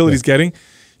bad fertility is getting.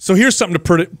 So here's something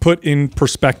to put in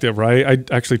perspective, right?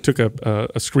 I actually took a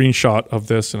screenshot of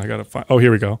this, and I got to find. Oh,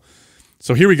 here we go.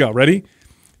 So here we go. Ready?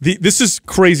 This is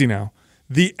crazy now.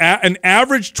 An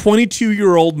average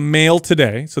 22-year-old male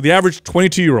today, so the average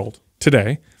 22-year-old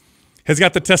today, has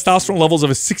got the testosterone levels of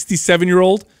a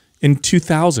 67-year-old in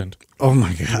 2000. Oh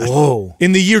my god! Whoa!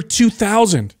 In the year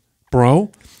 2000, bro.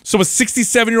 So a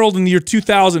 67-year-old in the year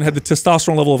 2000 had the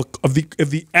testosterone level of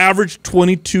the average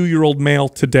 22-year-old male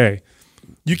today.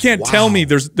 You can't tell me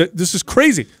this is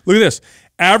crazy. Look at this.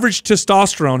 Average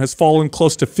testosterone has fallen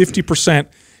close to 50%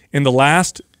 in the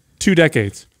last 2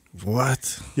 decades.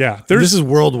 What? Yeah. This is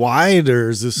worldwide, or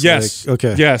is this? Yes. Like,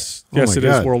 okay. Yes. Oh Yes, my it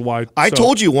is God. worldwide. I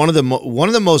told you one of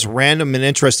the most random and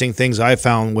interesting things I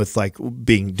found with like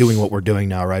doing what we're doing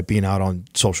now, right? Being out on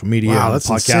social media, Wow, and that's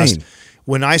podcast. insane.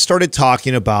 When I started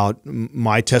talking about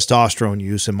my testosterone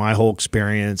use and my whole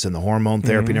experience and the hormone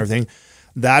therapy and everything,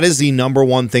 that is the number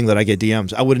one thing that I get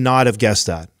DMs. I would not have guessed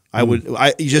that.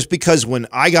 I just because when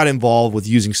I got involved with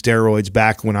using steroids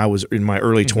back when I was in my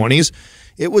early 20s,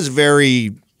 it was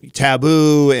very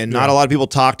taboo and not a lot of people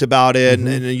talked about it,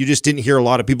 and you just didn't hear a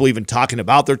lot of people even talking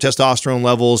about their testosterone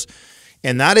levels.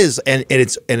 And that is, and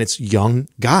it's young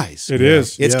guys. It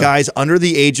is. It's guys under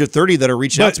the age of 30 that are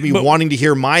reaching out to me wanting to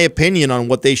hear my opinion on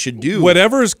what they should do.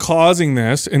 Whatever is causing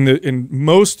this, and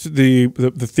most the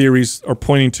theories are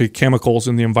pointing to chemicals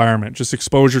in the environment, just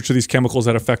exposure to these chemicals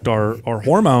that affect our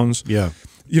hormones. Yeah.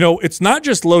 You know, it's not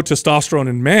just low testosterone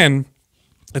in men.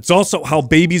 It's also how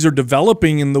babies are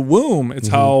developing in the womb. It's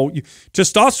how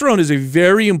testosterone is a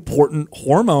very important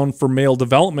hormone for male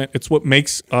development. It's what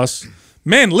makes us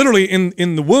men. Literally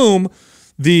in the womb,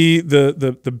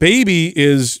 the baby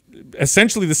is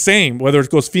essentially the same, whether it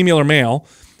goes female or male.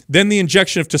 Then the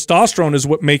injection of testosterone is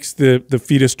what makes the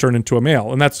fetus turn into a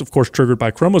male. And that's, of course, triggered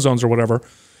by chromosomes or whatever.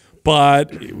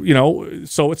 But, you know,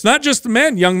 so it's not just the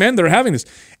men, young men that are having this.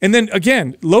 And then,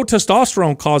 again, low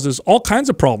testosterone causes all kinds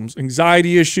of problems,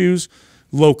 anxiety issues,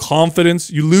 low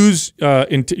confidence. You lose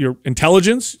your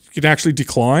intelligence. You can actually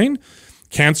decline.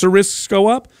 Cancer risks go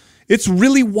up. It's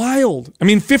really wild. I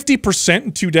mean, 50%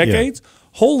 in 2 decades.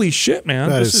 Holy shit, man.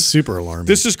 That is super alarming.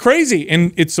 This is crazy.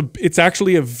 And it's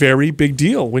actually a very big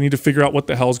deal. We need to figure out what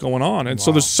the hell's going on. And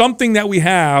so there's something that we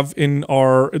have in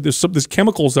there's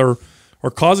chemicals that are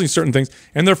causing certain things.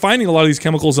 And they're finding a lot of these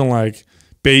chemicals in like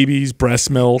babies, breast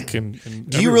milk. And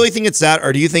do you really think it's that,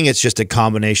 or do you think it's just a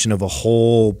combination of a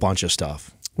whole bunch of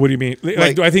stuff? What do you mean?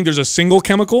 Like, do I think there's a single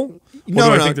chemical?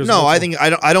 No.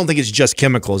 I don't think it's just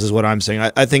chemicals is what I'm saying.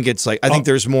 I think it's like, I think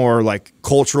there's more like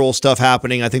cultural stuff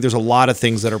happening. I think there's a lot of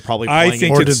things that are probably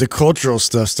playing. Or did the cultural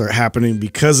stuff start happening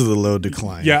because of the low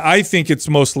decline? Yeah, I think it's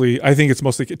mostly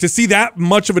to see that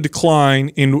much of a decline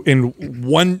in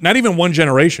one, not even one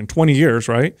generation, 20 years,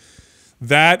 right?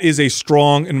 That is a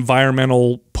strong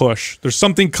environmental push. There's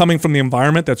something coming from the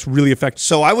environment that's really affecting.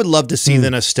 So I would love to see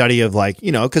then a study of like,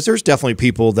 you know, because there's definitely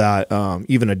people that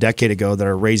even a decade ago that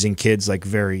are raising kids like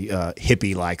very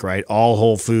hippie-like, right? All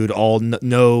whole food, all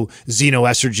no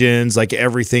xenoestrogens, like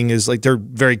everything is like they're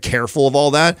very careful of all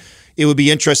that. it would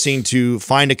be interesting to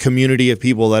find a community of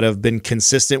people that have been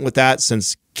consistent with that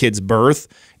since kids' birth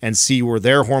and see where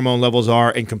their hormone levels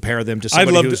are and compare them to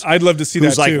somebody I'd love to see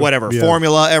who's that like too. whatever,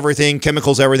 formula, everything,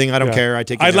 chemicals, everything. I don't care. I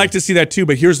take it. I'd like to see that too,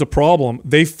 but here's the problem.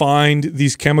 They find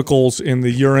these chemicals in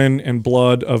the urine and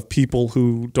blood of people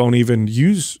who don't even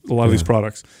use a lot of these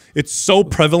products. It's so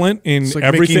prevalent in It's like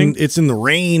everything. it's in the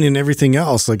rain and everything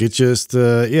else. Like it just,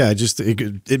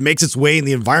 it makes its way in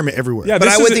the environment everywhere. Yeah, But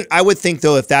I would think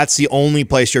though, if that's the only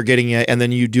place you're getting it, and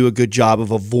then you do a good job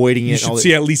of avoiding it, you should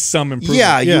see at least some improvement.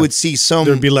 yeah, you would see some.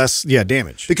 There'd be less,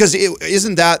 damage. Because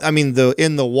isn't that, I mean,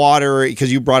 in the water,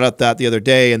 because you brought up that the other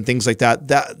day and things like that,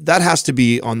 that has to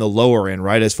be on the lower end,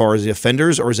 right? As far as the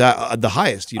offenders, or is that the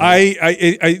highest? You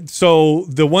know? So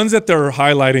the ones that they're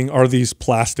highlighting are these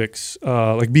plastics,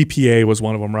 like BPA was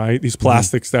one of them, right? These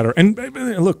plastics that are, and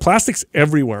look, plastics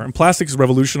everywhere, and plastics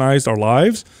revolutionized our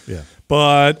lives. Yeah.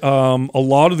 But a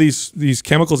lot of these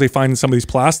chemicals they find in some of these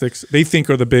plastics, they think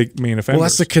are the big main offenders. Well,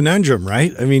 that's the conundrum,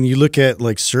 right? I mean, you look at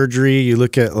like surgery, you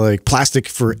look at like plastic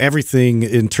for everything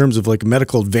in terms of like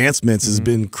medical advancements has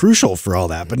been crucial for all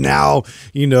that. But now,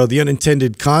 the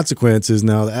unintended consequences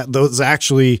now that those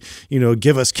actually,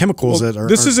 give us chemicals that are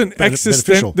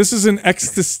beneficial. This is an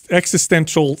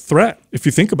existential threat if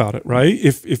you think about it, right?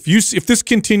 If this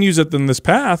continues in this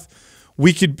path,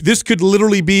 this could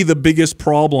literally be the biggest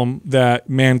problem that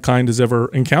mankind has ever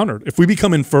encountered. If we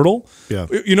become infertile,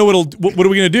 you know what are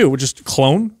we going to do? We'll just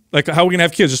clone? Like, how are we going to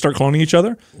have kids? Just start cloning each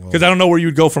other? Because I don't know where you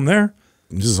would go from there.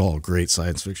 This is all a great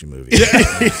science fiction movie.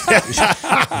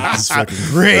 It's fucking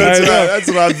great. That's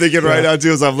what I'm thinking right now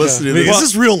too as I'm listening to this. Is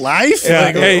this real life?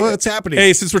 Yeah. Like, what's happening?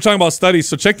 Hey, since we're talking about studies,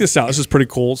 so check this out. This is pretty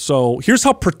cool. So here's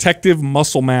how protective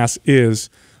muscle mass is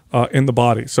in the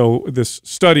body. So this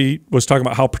study was talking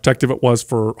about how protective it was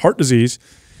for heart disease.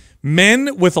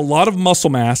 Men with a lot of muscle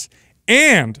mass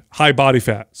and high body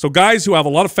fat, so guys who have a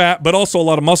lot of fat but also a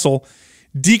lot of muscle,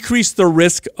 decrease their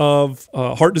risk of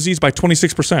heart disease by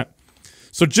 26%.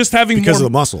 So just having because of the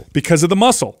muscle. Because of the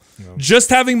muscle. No. Just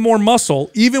having more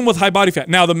muscle, even with high body fat.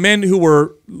 Now, the men who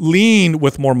were lean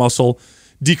with more muscle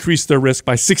decreased their risk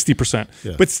by 60%.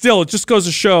 Yeah. But still, it just goes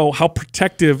to show how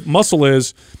protective muscle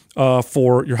is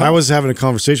for your health. I was having a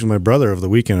conversation with my brother over the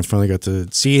weekend. I finally got to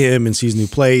see him and see his new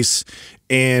place.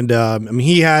 And I mean,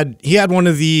 he had one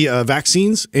of the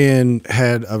vaccines and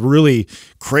had a really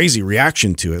crazy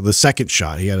reaction to it. The second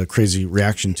shot, he had a crazy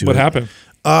reaction to it. What happened?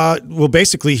 Well,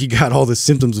 basically, he got all the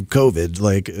symptoms of COVID,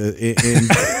 like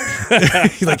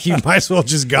he might as well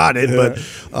just got it. But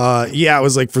it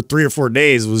was like for 3 or 4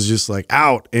 days, it was just like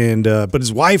out. And but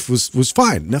his wife was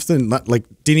fine, nothing, like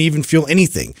didn't even feel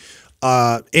anything.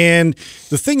 And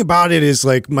the thing about it is,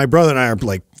 like, my brother and I are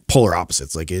like polar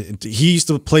opposites. Like he used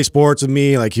to play sports with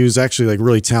me. Like he was actually like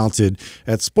really talented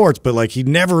at sports, but like he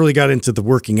never really got into the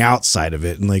working out side of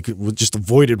it, and like just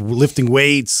avoided lifting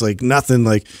weights, like nothing.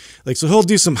 Like so he'll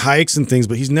do some hikes and things,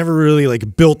 but he's never really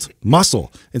like built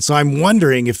muscle. And so I'm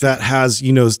wondering if that has,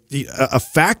 a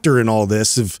factor in all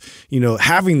this of,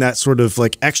 having that sort of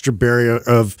like extra barrier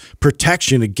of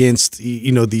protection against,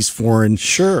 these foreign.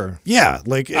 Sure. Yeah.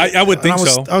 Like I would think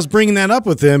so. I was bringing that up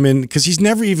with him, and because he's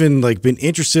never even like been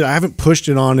interested. I haven't pushed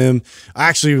it on him. I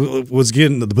actually was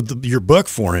getting your book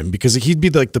for him because he'd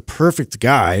be like the perfect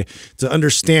guy to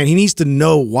understand. He needs to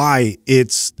know why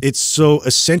it's so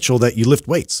essential that you lift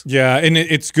weights. Yeah, and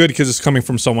it's good because it's coming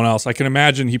from someone else. I can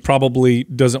imagine he probably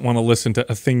doesn't want to listen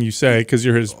to a thing you say because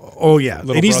you're his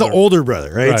and he's the older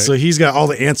brother, right? So he's got all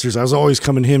the answers. I was always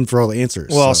coming to him for all the answers.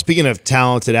 Well, speaking of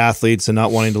talented athletes and not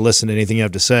wanting to listen to anything you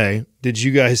have to say, did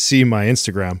you guys see my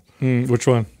Instagram? Which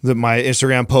one? My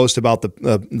Instagram post about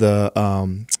oh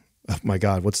my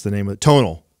God, what's the name of it?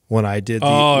 Tonal. When I did the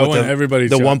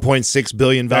 1.6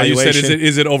 billion valuation. You said,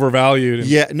 is it overvalued?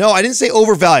 Yeah, no, I didn't say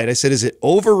overvalued. I said, is it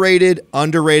overrated,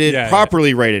 underrated,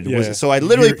 properly rated? Yeah. So I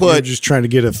literally you're just trying to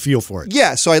get a feel for it.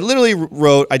 Yeah, so I literally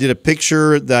wrote, I did a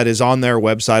picture that is on their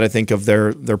website, I think, of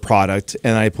their product,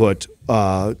 and I put,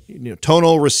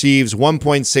 Tonal receives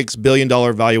 $1.6 billion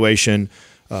valuation,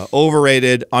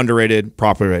 overrated, underrated,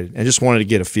 properly rated. I just wanted to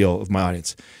get a feel of my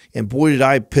audience. And boy, did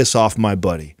I piss off my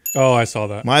buddy. Oh, I saw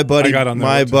that. My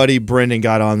buddy Brendan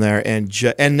got on there,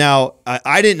 and now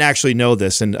I didn't actually know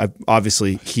this, and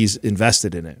obviously he's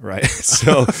invested in it, right?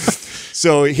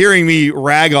 So hearing me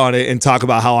rag on it and talk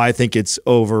about how I think it's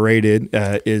overrated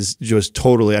is just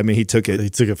totally. I mean, he took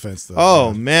offense. Though.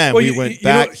 Oh man, we went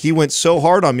back. He went so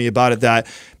hard on me about it that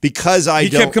because he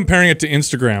kept comparing it to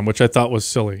Instagram, which I thought was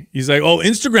silly. He's like, "Oh,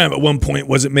 Instagram at one point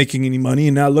wasn't making any money,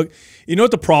 and now look." You know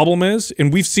what the problem is?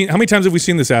 And we've seen, how many times have we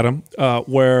seen this, Adam,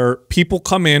 where people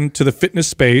come into the fitness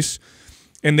space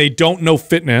and they don't know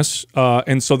fitness,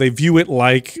 and so they view it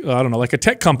like, I don't know, like a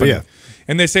tech company. Yeah.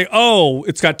 And they say, oh,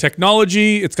 it's got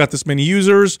technology, it's got this many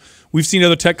users. We've seen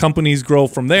other tech companies grow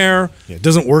from there. Yeah, it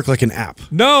doesn't work like an app.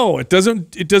 No, it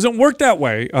doesn't. It doesn't work that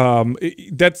way.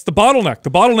 That's the bottleneck.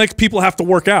 The bottleneck, people have to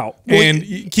work out, and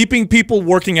keeping people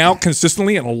working out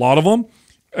consistently, and a lot of them.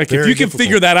 Like if you can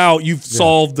figure that out, you've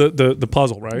solved the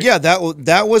puzzle, right? Yeah,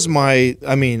 that was my.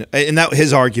 I mean, and that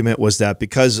his argument was that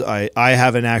because I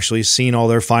haven't actually seen all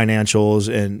their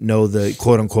financials and know the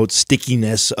quote unquote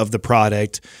stickiness of the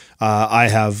product, I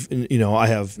have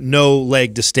no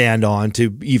leg to stand on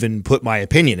to even put my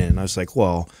opinion in. And I was like,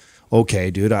 well,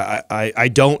 okay, dude, I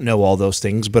don't know all those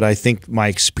things, but I think my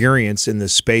experience in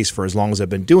this space for as long as I've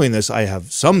been doing this, I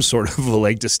have some sort of a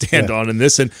leg to stand on in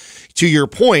this. And to your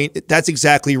point, that's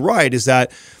exactly right, is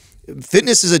that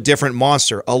fitness is a different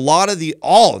monster. All of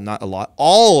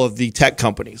the tech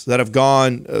companies that have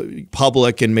gone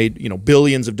public and made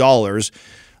billions of dollars,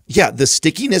 yeah, the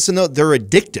stickiness in they're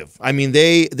addictive. I mean,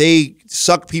 they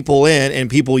suck people in and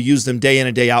people use them day in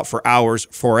and day out for hours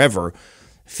forever.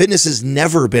 Fitness has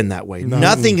never been that way. No.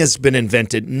 Nothing has been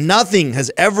invented. Nothing has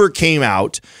ever came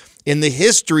out in the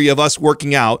history of us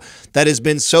working out that has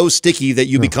been so sticky that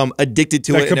you become addicted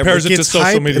to it. That compares it to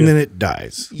social media, and then it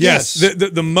dies. Yes,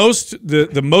 the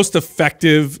most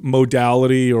effective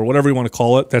modality, or whatever you want to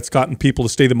call it, that's gotten people to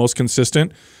stay the most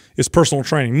consistent is personal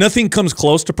training. Nothing comes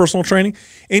close to personal training,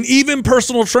 and even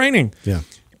personal training. Yeah.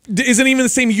 Isn't even the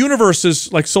same universe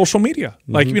as like social media.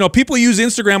 Like, people use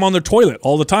Instagram on their toilet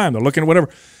all the time. They're looking at whatever.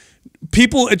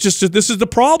 People, this is the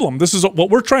problem. This is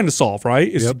what we're trying to solve, right?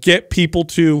 Is to get people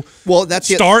to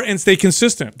start and stay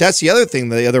consistent. That's the other thing.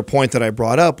 The other point that I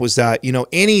brought up was that,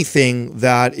 anything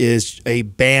that is a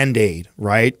Band-Aid,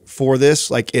 right, for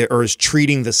this, or is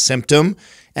treating the symptom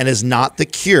and is not the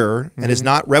cure and is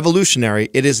not revolutionary,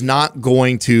 it is not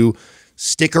going to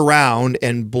stick around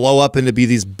and blow up into be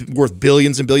these worth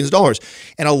billions and billions of dollars.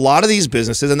 And a lot of these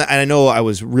businesses, and I know I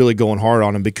was really going hard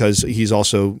on him because he's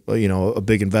also, a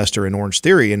big investor in Orange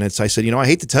Theory. And I said, I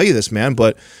hate to tell you this, man,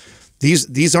 but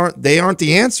these aren't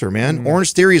the answer, man.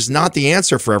 Orange Theory is not the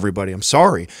answer for everybody. I'm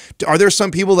sorry. Are there some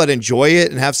people that enjoy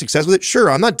it and have success with it? Sure,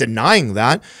 I'm not denying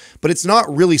that, but it's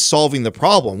not really solving the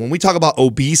problem. When we talk about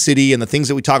obesity and the things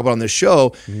that we talk about on this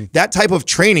show, that type of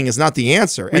training is not the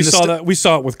answer. We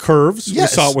saw it with curves.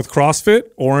 Yes. We saw it with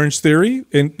CrossFit, Orange Theory,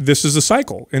 and this is a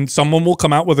cycle. And someone will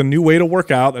come out with a new way to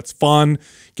work out that's fun,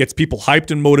 gets people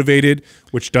hyped and motivated,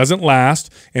 which doesn't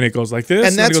last, and it goes like this,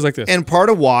 and it goes like this. And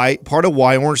part of why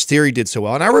Orange Theory did so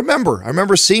well, and I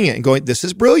remember seeing it and going, this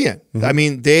is brilliant. I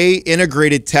mean, they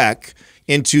integrated tech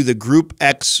into the Group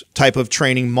X type of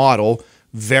training model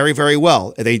very, very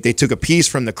well. They took a piece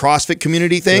from the CrossFit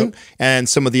community thing and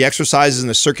some of the exercises and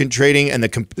the circuit training and the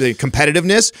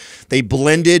competitiveness. They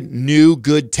blended new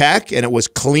good tech, and it was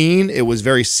clean. It was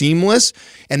very seamless,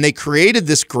 and they created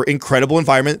this incredible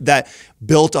environment that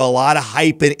built a lot of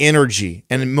hype and energy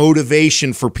and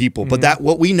motivation for people. But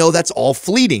what we know, that's all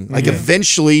fleeting. Like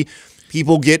eventually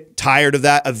people get tired of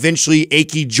that. Eventually,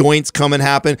 achy joints come and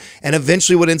happen. And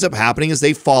eventually what ends up happening is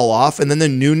they fall off, and then the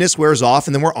newness wears off,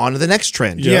 and then we're on to the next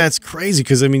trend. Yeah, it's crazy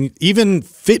because, I mean, even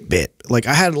Fitbit,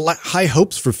 I had high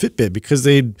hopes for Fitbit because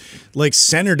they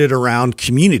centered it around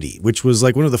community, which was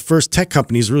one of the first tech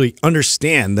companies really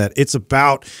understand that it's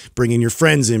about bringing your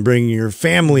friends in, bringing your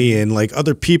family in,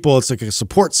 other people. It's like a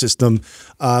support system.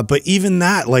 But even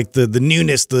that, the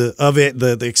newness of it,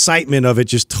 the excitement of it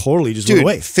just totally went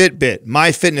away. Fitbit,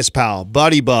 MyFitnessPal,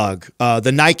 BuddyBug,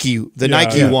 the Nike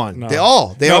one.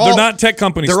 No. They're not tech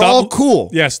companies. They're all cool.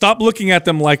 Yeah, stop looking at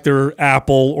them like they're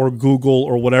Apple or Google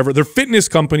or whatever. They're fitness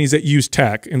companies that use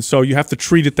tech, and so you have to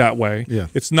treat it that way. Yeah.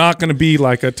 It's not going to be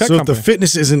like a tech company. So if the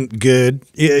fitness isn't good,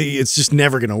 it's just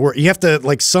never going to work. You have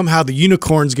to somehow the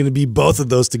unicorn's going to be both of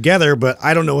those together, but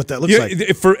I don't know what that looks like.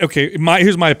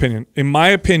 Here's my opinion. In my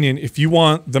opinion, if you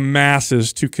want the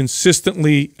masses to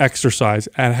consistently exercise,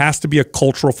 it has to be a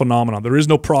cultural phenomenon. There is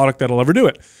no product that'll ever do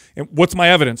it. And what's my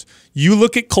evidence? You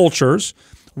look at cultures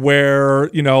where,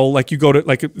 you go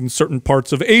to in certain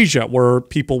parts of Asia where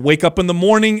people wake up in the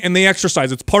morning and they exercise.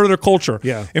 It's part of their culture.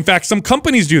 Yeah. In fact, some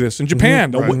companies do this in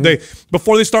Japan.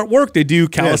 Before they start work, they do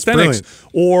calisthenics.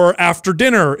 Or after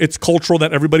dinner, it's cultural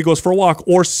that everybody goes for a walk.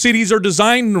 Or cities are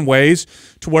designed in ways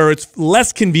to where it's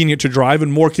less convenient to drive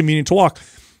and more convenient to walk.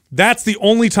 That's the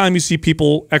only time you see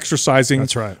people exercising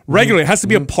regularly. It has to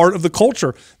be a part of the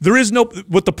culture. There is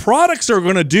what the products are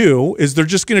going to do is they're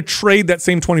just going to trade that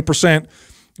same 20%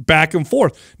 back and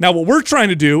forth. Now, what we're trying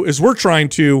to do is we're trying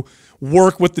to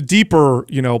work with the deeper,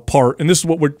 part, and this is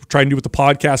what we're trying to do with the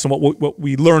podcast and what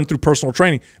we learn through personal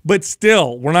training. But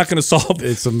still, we're not going to solve.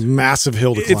 It's a massive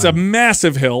hill to climb. It's a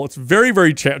massive hill. It's very,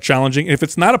 very challenging. And if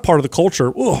it's not a part of the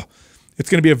culture, it's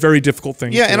going to be a very difficult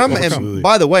thing. Yeah, and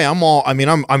by the way,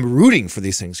 I'm rooting for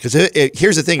these things because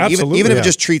here's the thing: even if it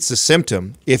just treats the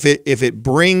symptom, if it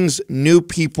brings new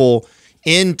people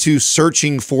into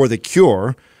searching for the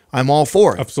cure, I'm all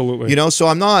for it. Absolutely. So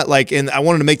I'm not like, and I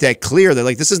wanted to make that clear that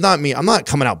like, this is not me. I'm not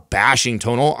coming out bashing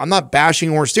Tonal. I'm not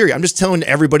bashing Orange Theory. I'm just telling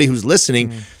everybody who's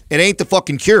listening, it ain't the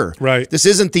fucking cure. Right. This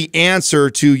isn't the answer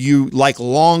to you like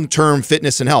long-term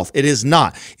fitness and health. It is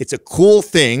not. It's a cool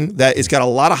thing that it's got a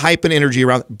lot of hype and energy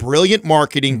around, brilliant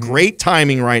marketing, great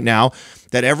timing right now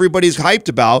that everybody's hyped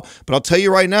about. But I'll tell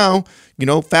you right now,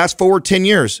 fast forward 10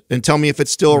 years and tell me if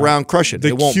it's still around crushing.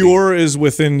 The cure is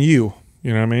within you.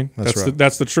 You know what I mean? That's right.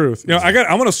 That's the truth.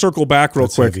 I want to circle back real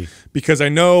quick because I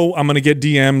know I'm going to get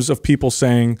DMs of people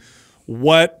saying,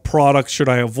 what products should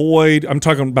I avoid? I'm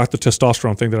talking about the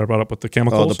testosterone thing that I brought up with the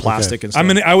chemicals. Oh, the plastic and stuff.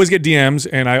 I always get DMs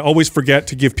and I always forget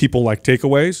to give people like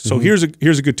takeaways. So here's a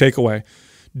good takeaway.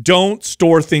 Don't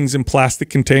store things in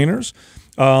plastic containers.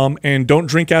 And don't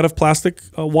drink out of plastic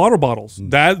water bottles.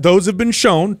 Those have been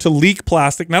shown to leak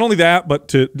plastic. Not only that, but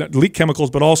to leak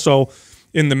chemicals, but also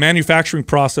in the manufacturing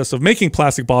process of making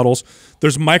plastic bottles,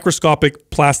 there's microscopic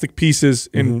plastic pieces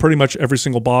in pretty much every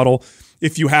single bottle.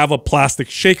 If you have a plastic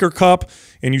shaker cup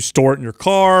and you store it in your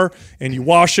car and you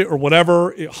wash it or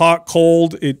whatever, hot,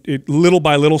 cold, it little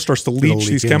by little starts to leach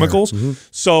these chemicals.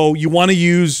 So you want to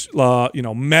use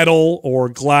metal or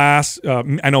glass.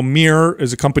 I know Mir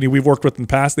is a company we've worked with in the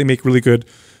past. They make really good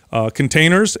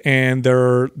containers, and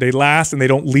they last and they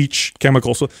don't leach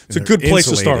chemicals. So it's a good place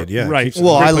to start. Yeah. Right.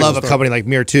 Well, I love a company like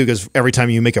Mir too, because every time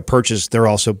you make a purchase, they're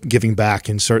also giving back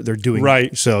and they're doing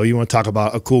right. So you want to talk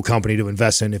about a cool company to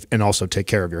invest in and also take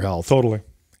care of your health. Totally.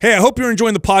 Hey, I hope you're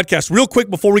enjoying the podcast. Real quick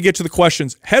before we get to the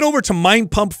questions, head over to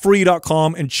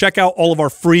mindpumpfree.com and check out all of our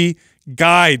free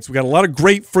guides. We got a lot of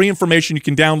great free information you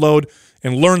can download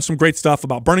and learn some great stuff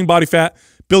about burning body fat,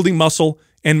 building muscle,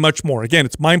 and much more. Again,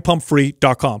 it's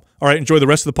mindpumpfree.com. All right, enjoy the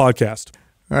rest of the podcast.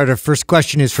 All right, our first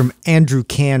question is from Andrew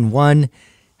Can 1.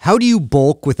 How do you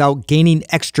bulk without gaining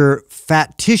extra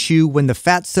fat tissue when the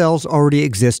fat cells already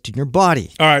exist in your body?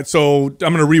 All right, so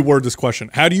I'm going to reword this question.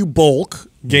 How do you bulk,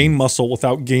 gain muscle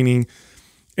without gaining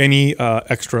any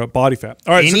extra body fat?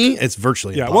 All right, it's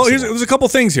virtually impossible. Well, there's a couple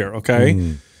things here,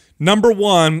 okay? Number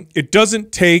one, it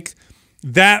doesn't take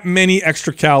that many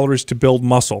extra calories to build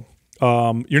muscle.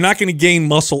 You're not going to gain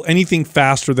muscle anything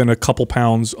faster than a couple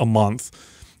pounds a month.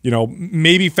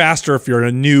 Maybe faster if you're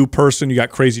a new person, you got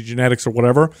crazy genetics or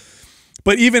whatever.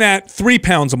 But even at 3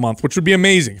 pounds a month, which would be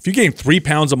amazing. If you gain 3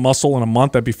 pounds of muscle in a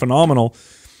month, that'd be phenomenal.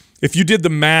 If you did the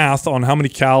math on how many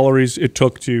calories it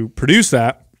took to produce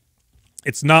that,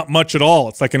 it's not much at all.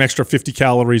 It's like an extra 50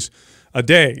 calories a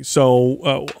day.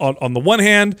 So on the one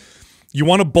hand, you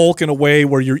want to bulk in a way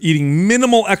where you're eating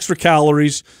minimal extra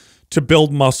calories to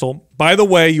build muscle. By the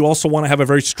way, you also want to have a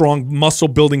very strong muscle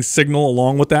building signal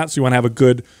along with that. So you want to have a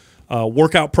good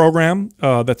workout program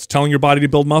that's telling your body to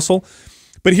build muscle.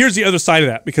 But here's the other side of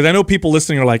that, because I know people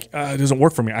listening are like, it doesn't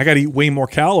work for me. I got to eat way more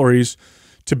calories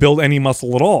to build any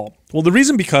muscle at all. Well, the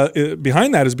reason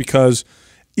behind that is because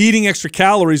eating extra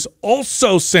calories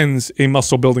also sends a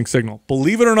muscle building signal.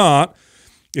 Believe it or not,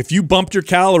 if you bumped your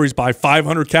calories by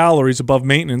 500 calories above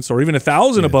maintenance, or even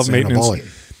 1,000 above maintenance,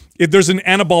 there's an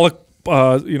anabolic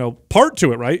part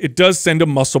to it, right? It does send a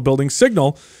muscle building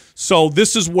signal. So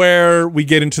this is where we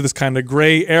get into this kind of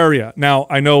gray area. Now,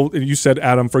 I know you said,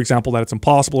 Adam, for example, that it's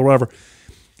impossible or whatever.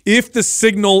 If the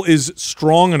signal is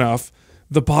strong enough,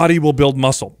 the body will build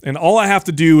muscle. And all I have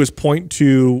to do is point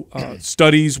to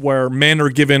studies where men are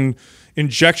given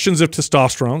injections of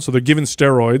testosterone, so they're given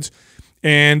steroids,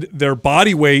 and their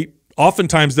body weight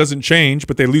oftentimes doesn't change,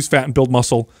 but they lose fat and build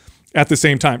muscle at the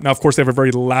same time. Now, of course, they have a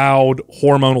very loud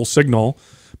hormonal signal,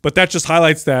 but that just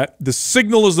highlights that the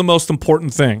signal is the most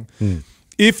important thing.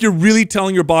 If you're really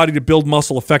telling your body to build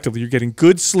muscle effectively, you're getting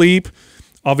good sleep,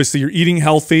 obviously you're eating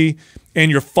healthy, and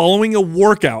you're following a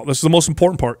workout. This is the most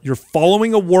important part. You're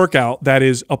following a workout that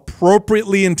is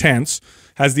appropriately intense,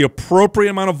 has the appropriate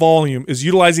amount of volume, is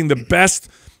utilizing the best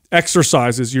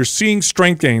exercises, you're seeing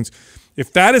strength gains.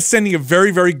 If that is sending a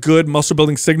very, very good muscle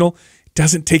building signal,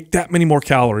 doesn't take that many more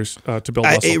calories to build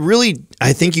muscle.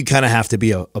 I think you kind of have to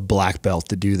be a black belt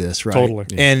to do this, right? Totally.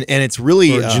 And it's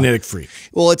really a genetic freak.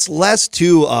 Well, it's less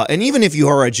to, and even if you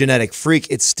are a genetic freak,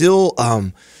 it's still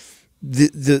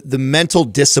the mental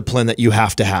discipline that you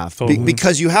have to have.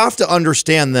 Because you have to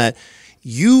understand that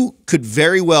you could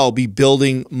very well be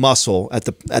building muscle at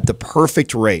the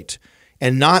perfect rate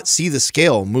and not see the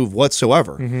scale move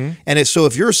whatsoever. And so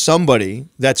if you're somebody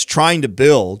that's trying to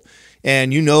build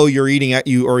and you know you're eating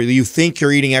you think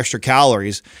you're eating extra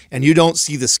calories and you don't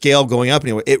see the scale going up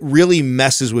anywhere, it really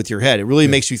messes with your head. It really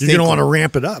makes you think you're going to want to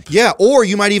ramp it up. Yeah, or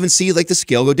you might even see like the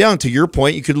scale go down. To your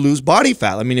point, you could lose body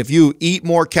fat. I mean, if you eat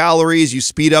more calories, you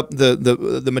speed up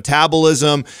the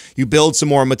metabolism, you build some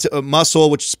more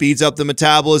muscle, which speeds up the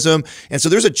metabolism. And so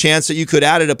there's a chance that you could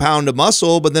added a pound of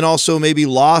muscle, but then also maybe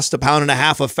lost 1.5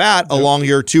 pounds of fat along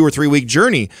your 2 or 3 week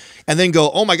journey. And then go,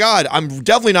 oh my God, I'm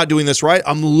definitely not doing this right.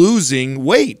 I'm losing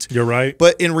weight. You're right.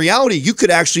 But in reality, you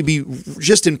could actually be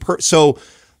just so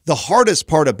the hardest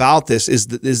part about this is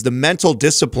the mental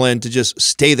discipline to just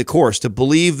stay the course, to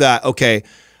believe that, okay,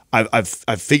 I've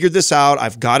figured this out.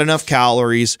 I've got enough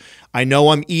calories. I know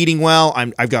I'm eating well.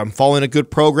 I'm following a good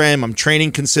program. I'm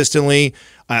training consistently.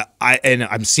 And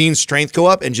I'm seeing strength go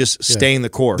up and just staying the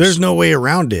course. There's no way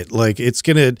around it. Like it's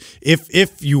gonna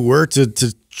if you were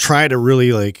to try to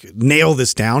really like nail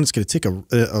this down, it's going to take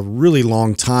a really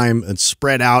long time and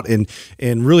spread out and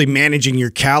really managing your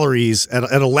calories at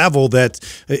a level that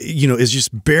is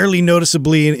just barely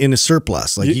noticeably in a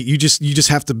surplus. Like you just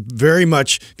have to very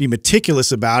much be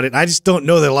meticulous about it. I just don't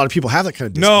know that a lot of people have that kind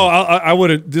of discipline. No, I would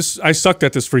have I sucked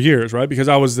at this for years, right? Because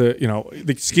I was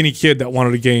the skinny kid that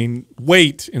wanted to gain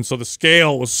weight, and so the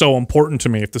scale was so important to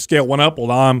me. If the scale went up, well,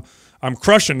 I'm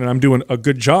crushing and I'm doing a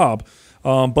good job.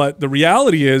 But the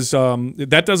reality is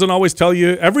that doesn't always tell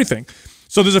you everything.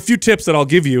 So there's a few tips that I'll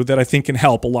give you that I think can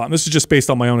help a lot. And this is just based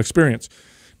on my own experience.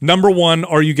 Number one,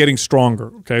 are you getting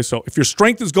stronger? Okay, so if your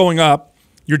strength is going up,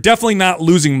 you're definitely not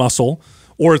losing muscle,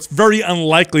 or it's very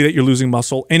unlikely that you're losing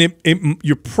muscle, and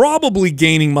you're probably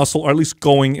gaining muscle, or at least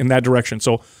going in that direction.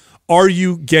 So are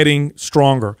you getting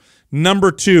stronger?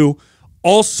 Number two,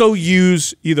 also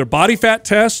use either body fat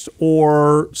tests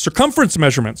or circumference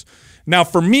measurements. Now,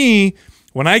 for me,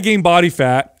 when I gain body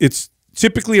fat, it's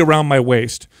typically around my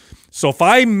waist. So if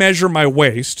I measure my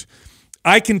waist,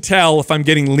 I can tell if I'm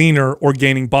getting leaner or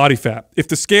gaining body fat. If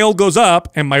the scale goes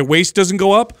up and my waist doesn't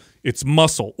go up, it's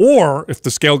muscle. Or if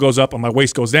the scale goes up and my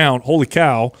waist goes down, holy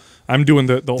cow, I'm doing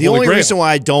the The only reason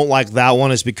why I don't like that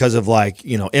one is because of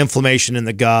inflammation in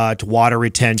the gut, water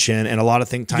retention, and a lot of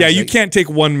things. Yeah, you can't take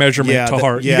one measurement to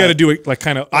heart. You got to do it like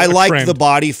kind of. I like the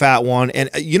body fat one, and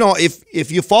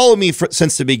if you follow me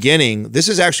since the beginning, this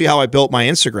is actually how I built my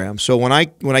Instagram. So when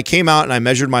I came out and I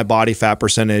measured my body fat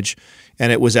percentage,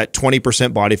 and it was at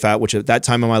 20% body fat, which at that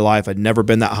time in my life I'd never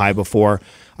been that high before.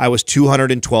 I was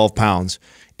 212 pounds,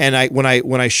 and when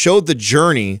I showed the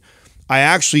journey.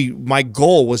 My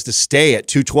goal was to stay at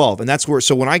 212. And that's where,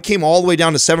 so when I came all the way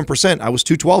down to 7%, I was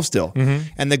 212 still.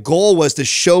 And the goal was to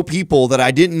show people that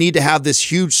I didn't need to have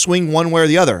this huge swing one way or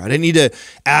the other. I didn't need to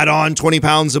add on 20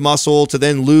 pounds of muscle to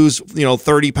then lose,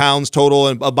 30 pounds total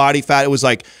and a body fat. It was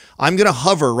like, I'm going to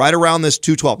hover right around this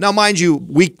 212. Now, mind you,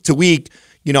 week to week,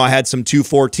 I had some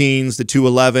 214s, the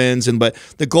 211s, but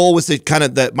the goal was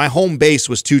to my home base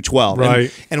was 212.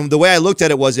 Right. And the way I looked at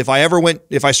it was if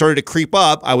I started to creep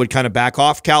up, I would kind of back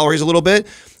off calories a little bit.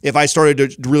 If I started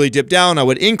to really dip down, I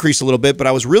would increase a little bit, but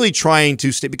I was really trying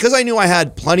to stay, because I knew I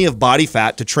had plenty of body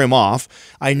fat to trim off.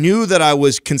 I knew that I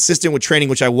was consistent with training,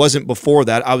 which I wasn't before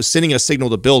that. I was sending a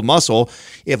signal to build muscle.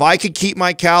 If I could keep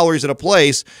my calories at a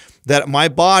place that my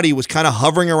body was kind of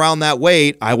hovering around that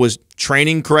weight, I was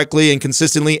training correctly and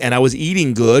consistently, and I was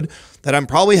eating good, that I'm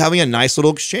probably having a nice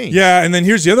little exchange. Yeah, and then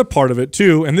here's the other part of it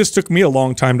too, and this took me a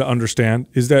long time to understand,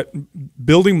 is that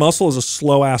building muscle is a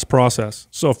slow-ass process.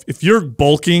 So if you're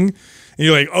bulking and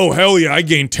you're like, oh, hell yeah, I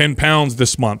gained 10 pounds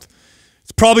this month,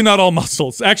 it's probably not all muscle.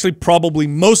 It's actually probably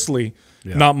mostly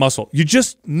not muscle.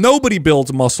 Nobody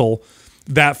builds muscle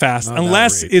that fast,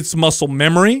 unless it's muscle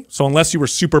memory. So unless you were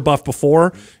super buff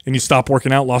before and you stopped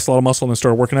working out, lost a lot of muscle, and then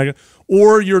started working out again,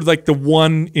 or you're like the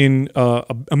one in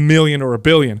a million or a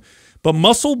billion. But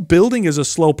muscle building is a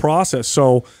slow process.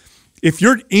 So if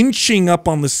you're inching up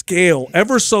on the scale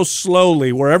ever so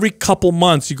slowly, where every couple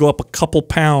months you go up a couple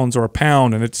pounds or a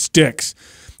pound and it sticks,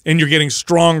 and you're getting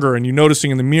stronger and you're noticing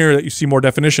in the mirror that you see more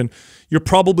definition, you're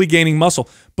probably gaining muscle.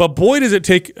 But boy, does it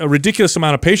take a ridiculous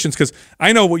amount of patience, because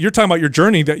I know what you're talking about, your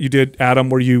journey that you did, Adam,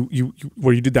 where you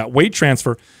did that weight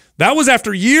transfer. That was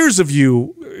after years of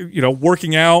you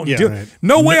working out. And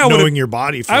no way I would knowing your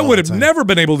body. I would have never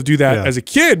been able to do that as a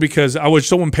kid, because I was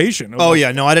so impatient. No,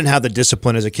 I didn't have the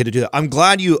discipline as a kid to do that. I'm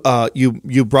glad you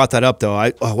brought that up, though.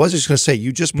 I was just going to say,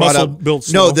 you just brought muscle up build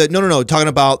slow. No, talking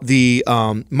about the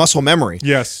muscle memory.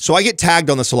 Yes. So I get tagged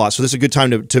on this a lot. So this is a good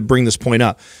time to bring this point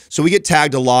up. So we get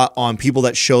tagged a lot on people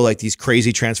that show like these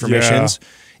crazy transformations.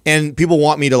 and people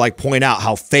want me to like point out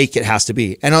how fake it has to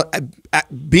be. And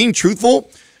being truthful,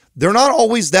 they're not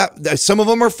always that. Some of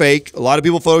them are fake. A lot of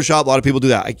people Photoshop. A lot of people do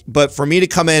that. But for me to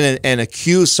come in and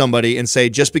accuse somebody and say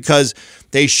just because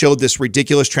they showed this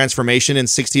ridiculous transformation in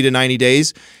 60 to 90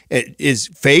 days it is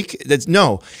fake. That's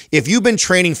no. If you've been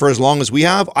training for as long as we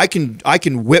have, I can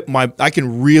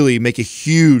really make a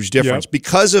huge difference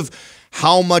because of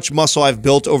how much muscle I've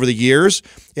built over the years.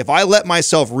 If I let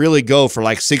myself really go for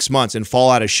like 6 months and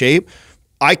fall out of shape,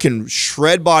 I can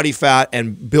shred body fat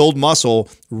and build muscle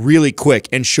really quick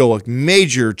and show a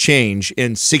major change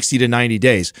in 60 to 90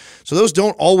 days. So those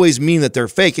don't always mean that they're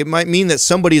fake. It might mean that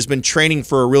somebody has been training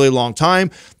for a really long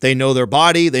time. They know their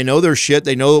body. They know their shit.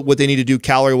 They know what they need to do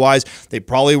calorie-wise. They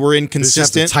probably were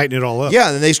inconsistent. They just have to tighten it all up.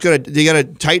 Yeah, and they gotta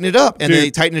tighten it up. And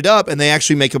they tighten it up, and they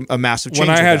actually make a massive change.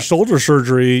 When I had shoulder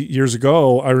surgery years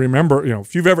ago, I remember,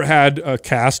 if you've ever had a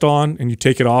cast on and you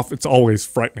take it off, it's always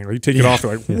frightening. Right? You take it off,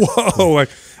 you're like, whoa. Like,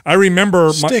 I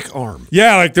remember stick arm.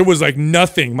 Yeah, like there was like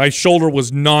nothing. My shoulder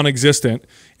was non-existent.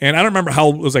 And I don't remember how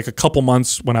it was like a couple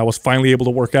months when I was finally able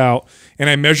to work out. And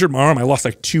I measured my arm. I lost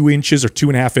like 2 inches or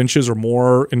 2.5 inches or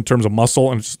more in terms of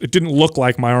muscle. And it didn't look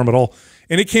like my arm at all.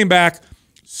 And it came back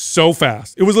so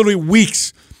fast. It was literally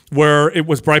weeks where it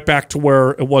was right back to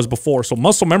where it was before. So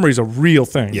muscle memory is a real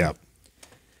thing. Yeah.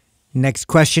 Next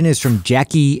question is from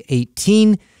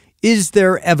Jackie18. Is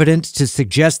there evidence to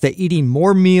suggest that eating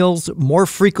more meals more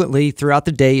frequently throughout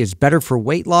the day is better for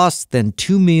weight loss than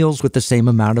 2 meals with the same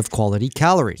amount of quality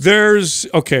calories?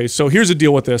 Okay, so here's the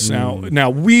deal with this now.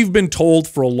 Now, we've been told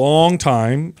for a long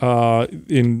time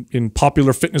in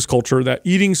popular fitness culture that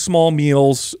eating small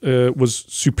meals was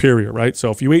superior, right?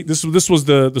 So if you eat, this was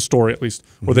the story at least,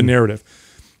 or the narrative.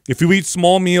 If you eat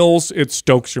small meals, it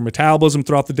stokes your metabolism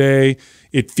throughout the day.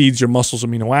 It feeds your muscles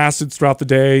amino acids throughout the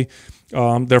day.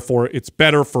 Therefore, it's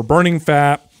better for burning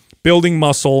fat, building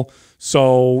muscle.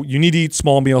 So you need to eat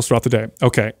small meals throughout the day.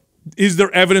 Okay. Is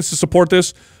there evidence to support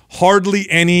this? Hardly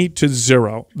any to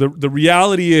zero. The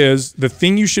reality is the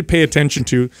thing you should pay attention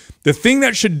to, the thing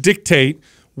that should dictate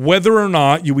whether or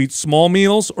not you eat small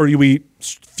meals or you eat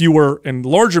fewer and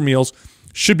larger meals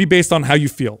should be based on how you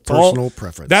feel. Personal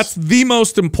preference. That's the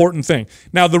most important thing.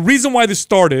 Now, the reason why this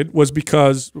started was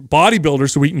because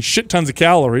bodybuilders who are eating shit tons of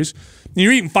calories,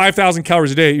 you're eating 5,000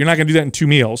 calories a day, you're not going to do that in 2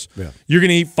 meals. Yeah. You're going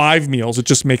to eat 5 meals. It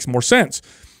just makes more sense.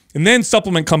 And then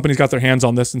supplement companies got their hands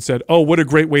on this and said, oh, what a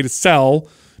great way to sell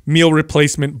meal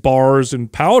replacement bars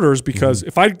and powders, because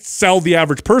if I sell the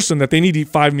average person that they need to eat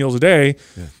 5 meals a day,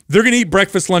 they're going to eat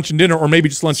breakfast, lunch, and dinner, or maybe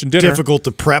just lunch and dinner. Difficult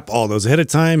to prep all those ahead of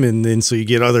time, and then so you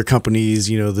get other companies,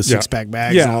 the 6-pack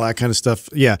bags and all that kind of stuff.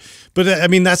 Yeah, but I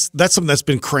mean that's something that's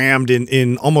been crammed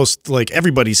in almost like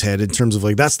everybody's head in terms of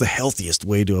like that's the healthiest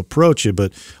way to approach it.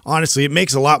 But honestly, it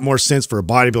makes a lot more sense for a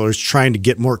bodybuilder trying to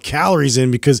get more calories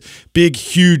in, because big,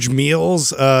 huge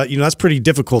meals, that's pretty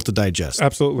difficult to digest.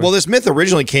 Absolutely. Well, this myth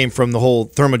originally came from the whole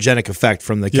thermogenic effect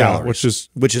from the calories,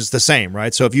 which is the same,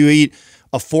 right? So if you eat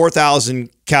a 4,000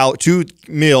 2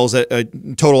 meals at a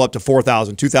total up to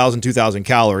 4,000, 2,000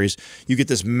 calories, you get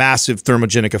this massive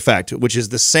thermogenic effect, which is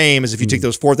the same as if you take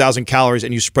those 4,000 calories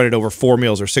and you spread it over 4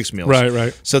 meals or 6 meals.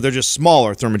 Right. So they're just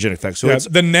smaller thermogenic effects. So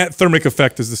the net thermic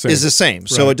effect is the same.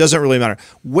 So it doesn't really matter.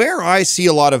 Where I see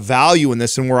a lot of value in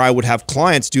this, and where I would have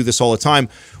clients do this all the time,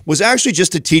 was actually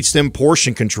just to teach them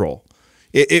portion control.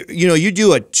 You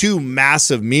do 2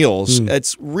 massive meals.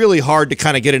 It's really hard to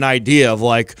kind of get an idea of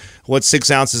like what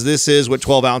 6 ounces this is, what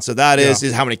 12 ounces of that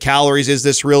is how many calories is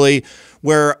this really.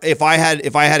 Where if I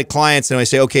had clients and I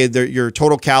say, okay, your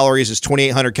total calories is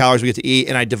 2,800 calories we get to eat,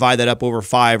 and I divide that up over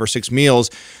 5 or 6 meals,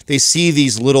 they see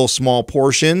these little small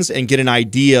portions and get an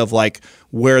idea of like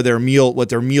what their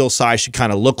meal size should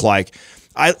kind of look like.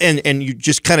 And you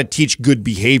just kind of teach good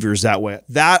behaviors that way.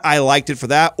 That I liked it for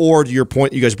that. Or to your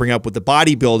point you guys bring up with the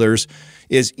bodybuilders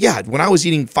is, when I was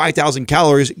eating 5,000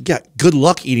 calories, good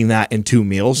luck eating that in 2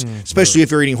 meals, especially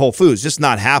if you're eating whole foods. Just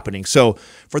not happening. So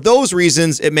for those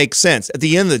reasons, it makes sense. At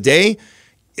the end of the day,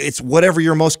 it's whatever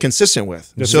you're most consistent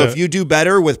with. If you do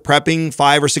better with prepping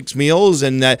 5 or 6 meals,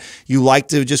 and that you like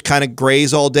to just kind of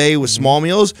graze all day with small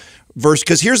meals,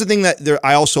 because here's the thing that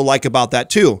I also like about that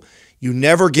too. You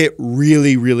never get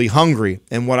really, really hungry.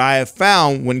 And what I have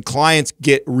found, when clients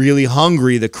get really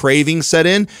hungry, the cravings set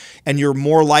in, and you're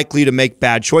more likely to make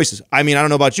bad choices. I mean, I don't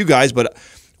know about you guys, but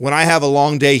when I have a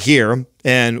long day here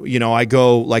and, I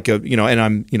go like and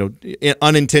I'm,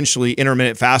 unintentionally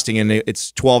intermittent fasting and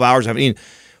it's 12 hours I haven't eaten,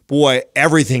 boy,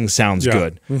 everything sounds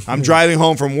good. I'm driving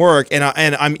home from work and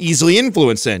I'm easily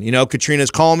influenced in.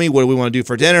 Katrina's calling me, what do we want to do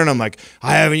for dinner? And I'm like,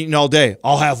 I haven't eaten all day.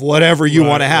 I'll have whatever you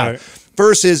want to have.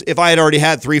 Versus if I had already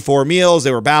had 3-4 meals,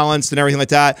 they were balanced and everything like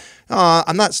that.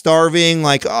 I'm not starving,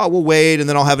 like, oh, we'll wait and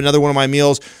then I'll have another one of my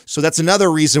meals. So that's another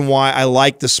reason why I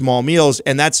like the small meals,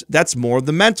 and that's more of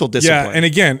the mental discipline. Yeah, and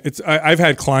again, I've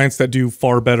had clients that do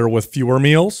far better with fewer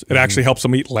meals. It actually helps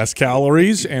them eat less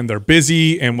calories, and they're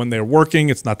busy, and when they're working,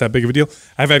 it's not that big of a deal.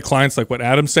 I've had clients like what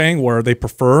Adam's saying, where they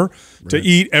prefer to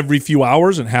eat every few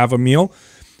hours and have a meal.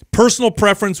 Personal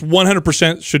preference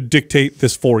 100% should dictate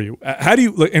this for you. How do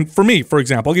you, and for me, for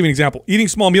example, I'll give you an example. Eating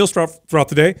small meals throughout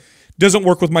the day doesn't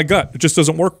work with my gut. It just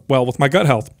doesn't work well with my gut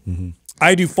health.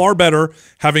 I do far better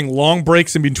having long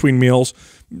breaks in between meals,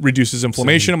 reduces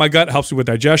inflammation in my gut, helps me with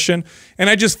digestion, and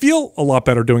I just feel a lot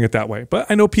better doing it that way. But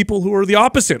I know people who are the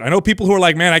opposite. I know people who are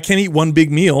like, man, I can't eat one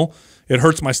big meal. It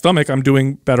hurts my stomach. I'm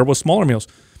doing better with smaller meals.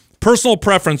 Personal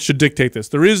preference should dictate this.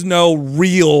 There is no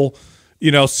real,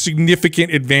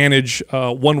 significant advantage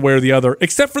one way or the other,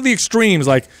 except for the extremes.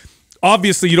 Like,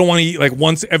 obviously, you don't want to eat like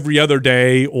once every other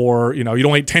day, or you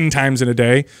don't eat 10 times in a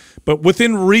day. But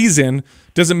within reason,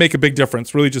 doesn't make a big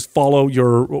difference. Really, just follow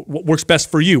what works best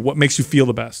for you, what makes you feel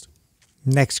the best.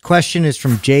 Next question is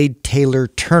from Jade Taylor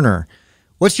Turner.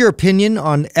 What's your opinion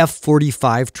on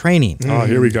F45 training? Oh,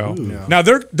 here we go. Now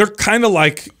they're kind of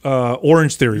like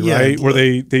Orange Theory, right? Where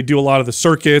they do a lot of the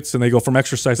circuits and they go from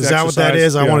exercise to exercise. Is that what that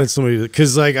is? I wanted somebody to,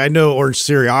 because like I know Orange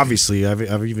Theory, obviously.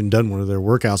 I've even done one of their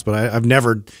workouts, but I've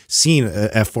never seen a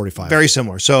F45. Very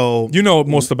similar. So you know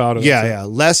most about it. Yeah.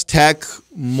 Less tech,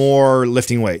 more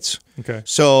lifting weights. Okay.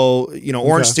 So,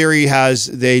 Orange Theory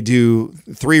they do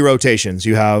 3 rotations.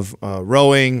 You have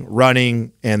rowing,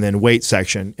 running, and then weight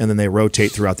section, and then they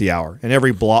rotate throughout the hour. And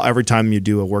every time you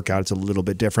do a workout, it's a little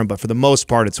bit different, but for the most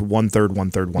part, it's 1/3,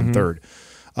 1/3, 1/3.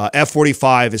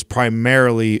 F45 is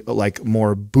primarily like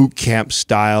more boot camp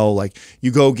style. Like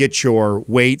you go get your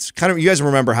weights. Kind of, you guys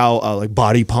remember how like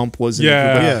Body Pump was?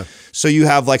 Yeah. So you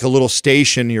have like a little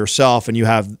station yourself, and you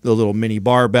have the little mini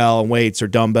barbell and weights or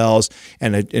dumbbells,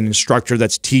 and an instructor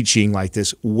that's teaching like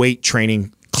this weight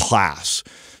training class.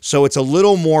 So it's a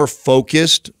little more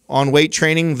focused on weight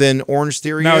training than Orange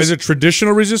Theory Now, is it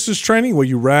traditional resistance training where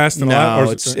you rest and all that?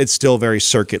 Or it's still very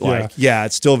circuit-like. Yeah,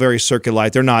 it's still very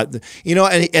circuit-like. They're not,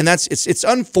 and that's it's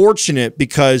unfortunate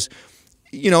because,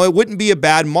 it wouldn't be a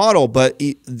bad model, but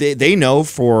they know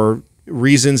for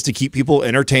reasons to keep people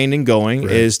entertained and going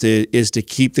is to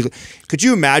keep the. Could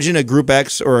you imagine a group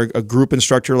X or a group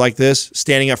instructor like this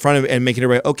standing up front and making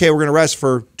everybody, okay, we're going to rest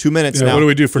for 2 minutes now. What do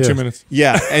we do for 2 minutes?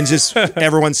 Yeah, and just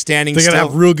everyone standing They're still. going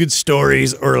to have real good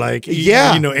stories or like,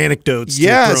 anecdotes to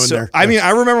throw in there. I mean, I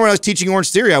remember when I was teaching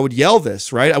Orange Theory, I would yell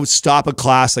this, right? I would stop a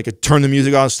class, like I'd turn the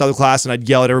music on, stop the class, and I'd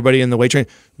yell at everybody in the weight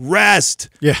training, rest.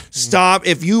 Yeah. Stop.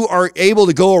 If you are able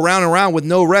to go around and around with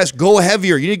no rest, go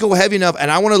heavier. You need to go heavy enough.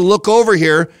 And I want to look over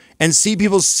here and see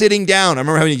people sitting down. I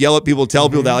remember having to yell at people, tell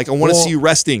people that, like, I want to see you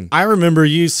resting. I remember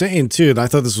you saying, too, and I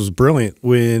thought this was brilliant,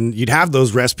 when you'd have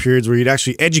those rest periods where you'd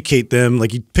actually educate them,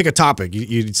 like you'd pick a topic.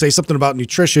 You'd say something about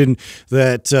nutrition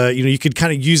that, you could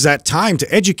kind of use that time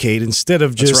to educate instead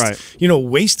of just,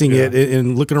 wasting it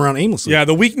and looking around aimlessly. Yeah,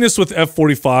 the weakness with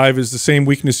F45 is the same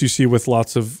weakness you see with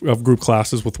lots of group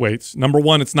classes with weights. Number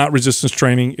one, it's not resistance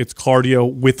training. It's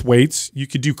cardio with weights. You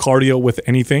could do cardio with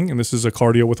anything, and this is a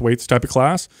cardio with weights type of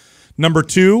class. Number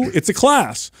two, it's a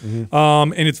class,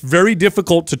 and it's very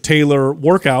difficult to tailor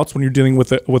workouts when you're dealing with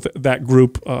that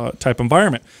group type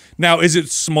environment. Now, is it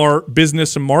smart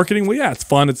business and marketing? Well, yeah, it's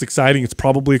fun, it's exciting, it's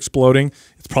probably exploding.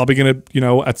 It's probably going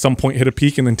to, at some point hit a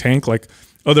peak and then tank like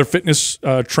other fitness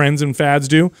trends and fads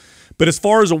do. But as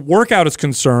far as a workout is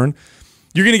concerned,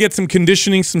 you're going to get some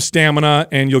conditioning, some stamina,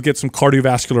 and you'll get some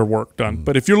cardiovascular work done.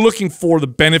 But if you're looking for the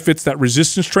benefits that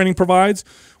resistance training provides,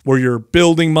 where you're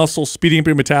building muscle, speeding up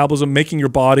your metabolism, making your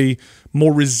body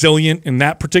more resilient in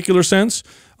that particular sense,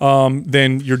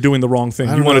 then you're doing the wrong thing.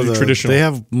 You want to do traditional. They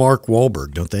have Mark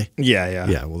Wahlberg, don't they?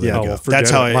 Yeah. Well, there you go. That's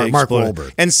how I Mark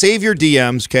Wahlberg. And save your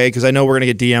DMs, okay? Because I know we're going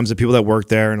to get DMs of people that work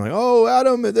there and like, oh,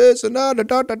 Adam, this and da.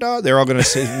 They're all going to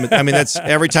say, I mean, that's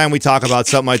every time we talk about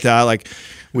something like that, like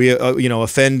we,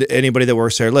 offend anybody that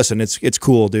works there. Listen, it's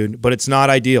cool, dude, but it's not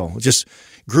ideal. Just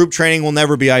group training will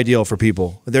never be ideal for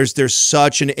people. There's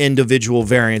such an individual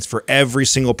variance for every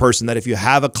single person that if you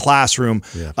have a classroom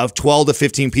of 12 to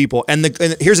 15 people, and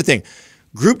here's the thing,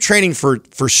 group training for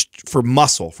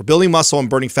muscle, for building muscle and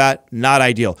burning fat, not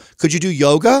ideal. Could you do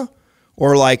yoga?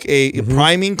 Or like a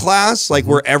priming class, like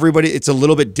where everybody, it's a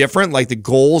little bit different, like the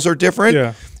goals are different.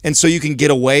 Yeah. And so you can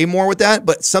get away more with that,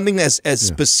 but something that's as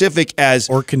specific as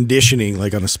or conditioning,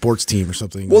 like on a sports team or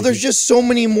something. Well, there's just so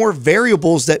many more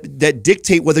variables that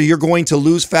dictate whether you're going to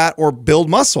lose fat or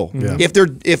build muscle. Yeah.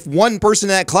 If one person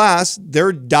in that class,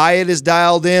 their diet is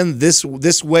dialed in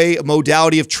this way,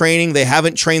 modality of training, they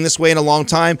haven't trained this way in a long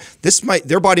time,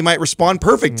 their body might respond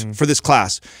perfect for this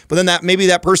class. But then maybe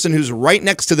that person who's right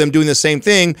next to them doing the same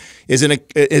thing is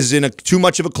in a too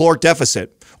much of a caloric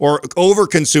deficit, or over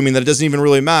consuming that it doesn't even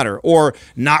really matter, or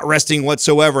not resting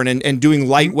whatsoever and doing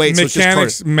light weights.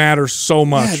 Mechanics matter so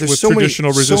much with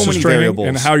traditional resistance training variables.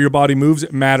 And how your body moves.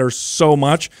 It matters so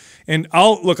much. And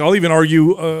I'll even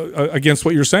argue against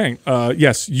what you're saying.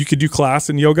 Yes, you could do class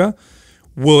in yoga.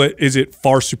 Is it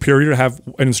far superior to have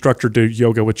an instructor do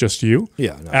yoga with just you?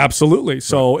 Yeah, no. Absolutely.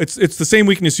 So it's the same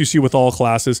weakness you see with all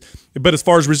classes. But as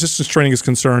far as resistance training is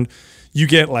concerned, you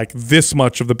get like this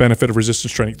much of the benefit of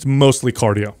resistance training. It's mostly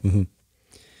cardio. Mm-hmm.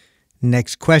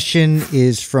 Next question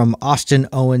is from Austin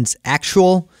Owens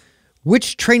Actual.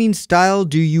 Which training style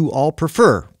do you all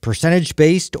prefer?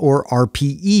 Percentage-based or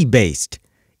RPE-based?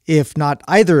 If not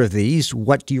either of these,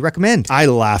 what do you recommend? I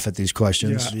laugh at these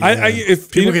questions. Yeah.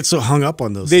 If people get so hung up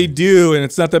on those they things. do, and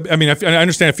it's not that. I mean, I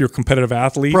understand if you're a competitive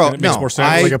athlete, Bro, and it makes more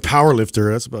sense. Like a power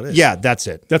lifter, that's about it. Yeah, that's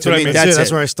it. That's what I mean.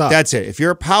 That's where I stop. That's it. If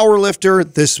you're a power lifter,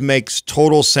 this makes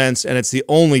total sense, and it's the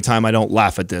only time I don't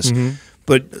laugh at this.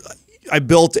 But I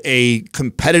built a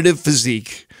competitive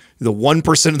physique, the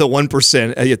 1% of the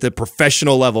 1% at the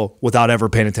professional level without ever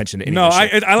paying attention to any of this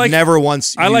shit. I like never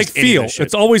once. I like used any of feel. this shit.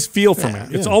 It's always feel for me.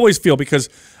 It's always feel, because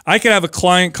I could have a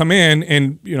client come in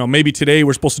and maybe today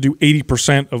we're supposed to do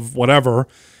 80% of whatever,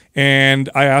 and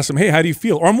I ask them, hey, how do you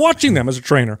feel? Or I'm watching them as a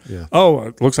trainer. Oh,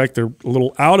 it looks like they're a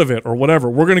little out of it or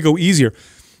whatever. We're going to go easier.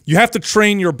 You have to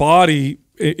train your body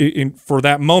for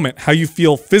that moment, how you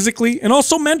feel physically and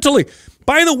also mentally.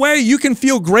 By the way, you can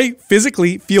feel great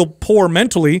physically, feel poor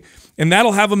mentally, and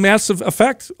that'll have a massive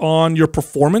effect on your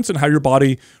performance and how your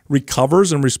body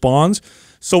recovers and responds.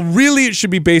 So really, it should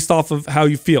be based off of how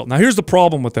you feel. Now, here's the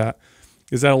problem with that,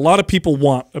 is that a lot of people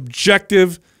want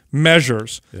objective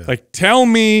measures. Like, tell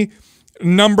me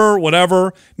number,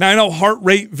 whatever. Now, I know heart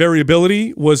rate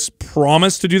variability was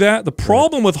promised to do that. The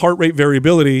problem with heart rate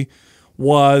variability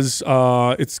was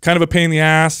it's kind of a pain in the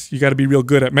ass. You got to be real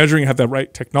good at measuring, have the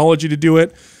right technology to do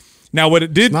it. Now, what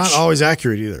it did... It's not always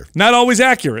accurate either. Not always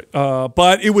accurate,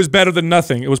 but it was better than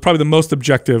nothing. It was probably the most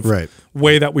objective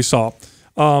way that we saw.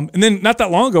 And then not that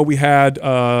long ago, we had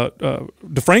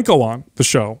DeFranco on the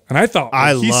show, and I thought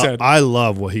I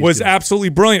love what he was absolutely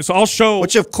brilliant. So I'll show...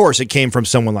 Which, of course, it came from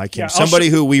someone like him. Somebody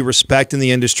who we respect in the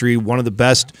industry, one of the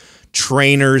best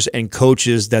trainers and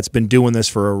coaches that's been doing this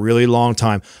for a really long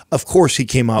time. Of course, he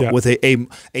came up with a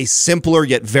simpler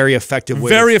yet very effective way.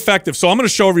 Very effective. So I'm going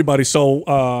to show everybody. So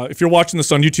if you're watching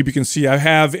this on YouTube, you can see I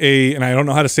have and I don't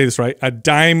know how to say this right, a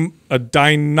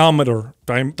dynamometer.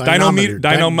 Dynamite.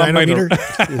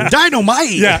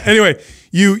 Yeah. Anyway,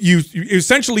 you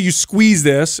essentially you squeeze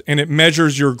this and it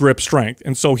measures your grip strength.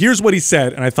 And so here's what he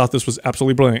said, and I thought this was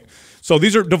absolutely brilliant. So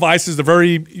these are devices. They're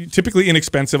very typically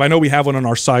inexpensive. I know we have one on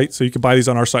our site, so you can buy these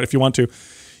on our site if you want to.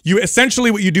 You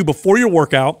essentially, what you do before your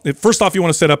workout, first off, you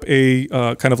want to set up a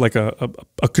kind of like a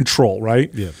control,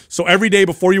 right? Yeah. So every day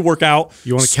before you work out,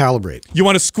 you want to calibrate. You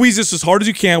want to squeeze this as hard as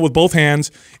you can with both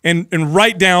hands and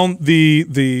write down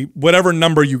the whatever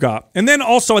number you got. And then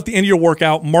also at the end of your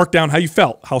workout, mark down how you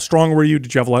felt. How strong were you?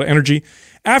 Did you have a lot of energy?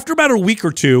 After about a week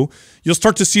or two, you'll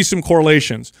start to see some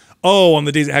correlations. Oh, on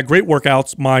the days I had great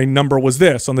workouts, my number was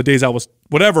this. On the days I was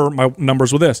whatever, my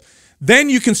numbers were this. Then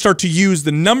you can start to use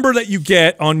the number that you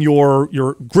get on your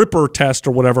gripper test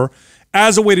or whatever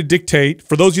as a way to dictate,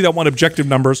 for those of you that want objective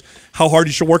numbers, how hard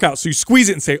you should work out. So you squeeze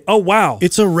it and say, oh, wow.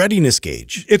 It's a readiness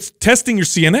gauge. It's testing your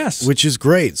CNS. Which is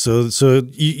great. So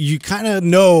you kind of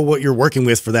know what you're working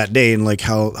with for that day and like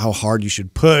how hard you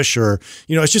should push, or,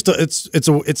 it's just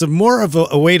it's a more of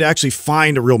a way to actually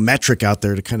find a real metric out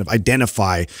there to kind of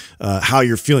identify how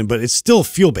you're feeling, but it's still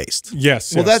feel-based.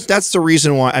 Yes. Well, that's the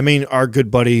reason why, our good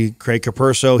buddy Craig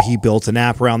Capurso, he built an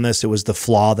app around this. It was the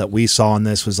flaw that we saw in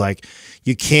this was like,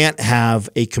 you can't have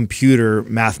a computer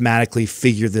mathematically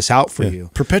figure this out for you.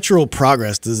 Perpetual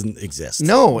progress doesn't exist.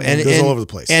 No, and it goes all over the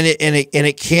place. And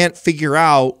it can't figure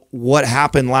out what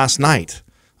happened last night.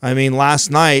 Last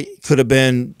night could have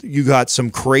been you got some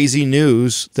crazy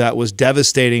news that was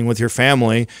devastating with your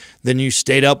family. Then you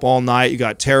stayed up all night, you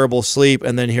got terrible sleep,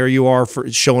 and then here you are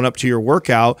showing up to your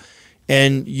workout.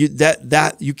 And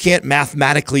you can't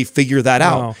mathematically figure that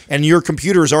out. No. And your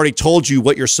computer has already told you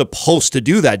what you're supposed to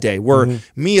do that day. Where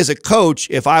me as a coach,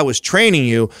 if I was training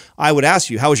you, I would ask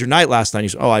you, how was your night last night? You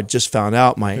say, oh, I just found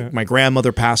out my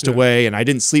grandmother passed away and I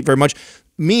didn't sleep very much.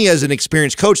 me as an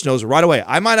experienced coach knows right away.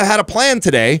 I might have had a plan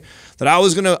today that I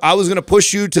was gonna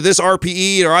push you to this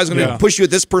RPE, or I was gonna push you at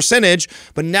this percentage,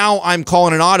 but now I'm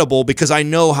calling an audible because I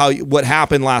know what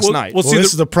happened last night. Well,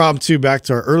 this is the problem too. Back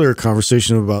to our earlier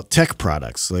conversation about tech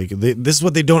products, like this is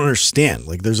what they don't understand.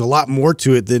 Like there's a lot more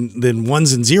to it than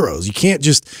ones and zeros. You can't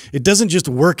it doesn't just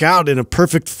work out in a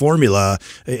perfect formula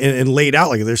and laid out.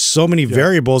 Like there's so many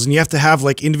variables, and you have to have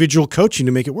like individual coaching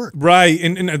to make it work. Right,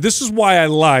 and this is why I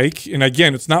like, and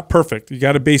again, it's not perfect. You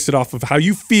got to base it off of how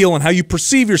you feel and how you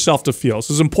perceive yourself to feel. This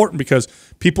is important because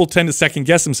people tend to second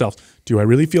guess themselves. Do I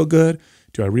really feel good?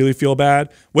 Do I really feel bad?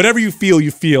 Whatever you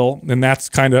feel, and that's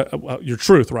kind of your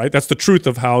truth, right? That's the truth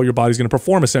of how your body's going to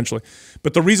perform, essentially.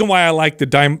 But the reason why I like the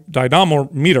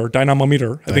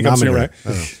dynamometer, I think I'm saying it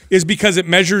right, is because it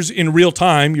measures in real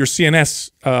time your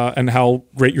CNS and how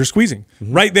great you're squeezing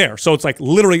right there. So it's like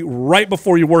literally right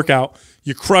before you work out,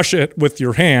 you crush it with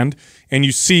your hand, and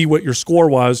you see what your score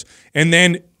was, and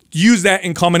then use that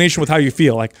in combination with how you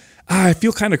feel. Like, I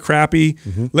feel kind of crappy.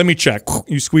 Let me check.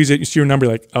 You squeeze it, you see your number,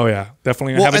 you're like, oh yeah,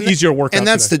 definitely. I have an easier workout. And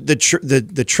that's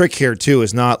the trick here too,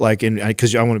 is not like,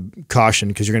 because I want to caution,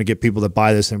 because you're going to get people that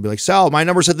buy this and be like, Sal, my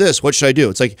numbers at this. What should I do?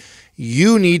 It's like,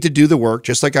 you need to do the work,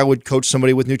 just like I would coach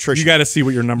somebody with nutrition. You got to see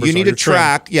what your numbers are. You need to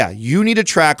track. Yeah, you need to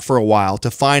track for a while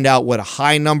to find out what a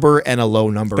high number and a low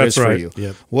number is for you.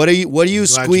 Yep. What do you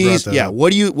squeeze? Yeah.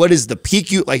 What is the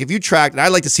peak you like? If you track, and I'd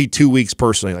like to see 2 weeks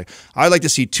personally. Like I'd like to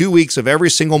see 2 weeks of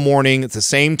every single morning at the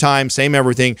same time, same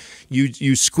everything.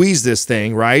 You squeeze this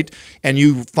thing, right? And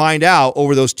you find out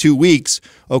over those 2 weeks,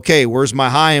 okay, where's my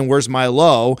high and where's my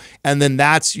low? And then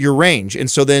that's your range. And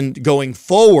so then going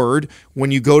forward, when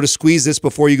you go to squeeze this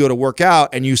before you go to work out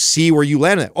and you see where you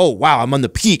land at, oh, wow, I'm on the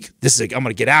peak. I'm going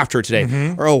to get after it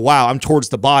today. Or, oh, wow, I'm towards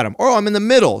the bottom. Or, oh, I'm in the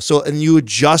middle. So, and you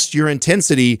adjust your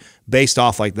intensity based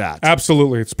off like that.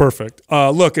 Absolutely. It's perfect.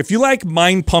 Look, if you like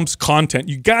Mind Pump's content,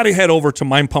 you got to head over to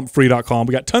mindpumpfree.com.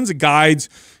 We got tons of guides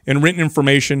and written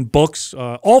information, books,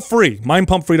 all free,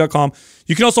 mindpumpfree.com.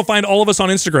 You can also find all of us on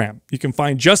Instagram. You can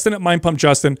find Justin at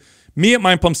mindpumpjustin, me at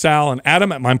mindpumpsal, and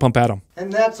Adam at mindpumpadam.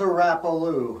 And that's a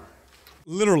rap-a-loo.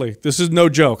 Literally, this is no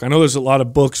joke. I know there's a lot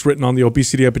of books written on the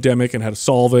obesity epidemic and how to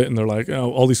solve it, and they're like,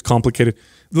 oh, all these complicated.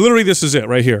 Literally, this is it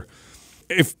right here.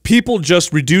 If people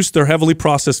just reduce their heavily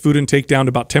processed food intake down to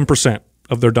about 10%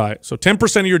 of their diet, so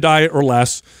 10% of your diet or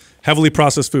less, heavily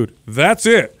processed food, that's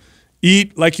it.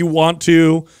 Eat like you want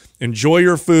to, enjoy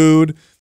your food.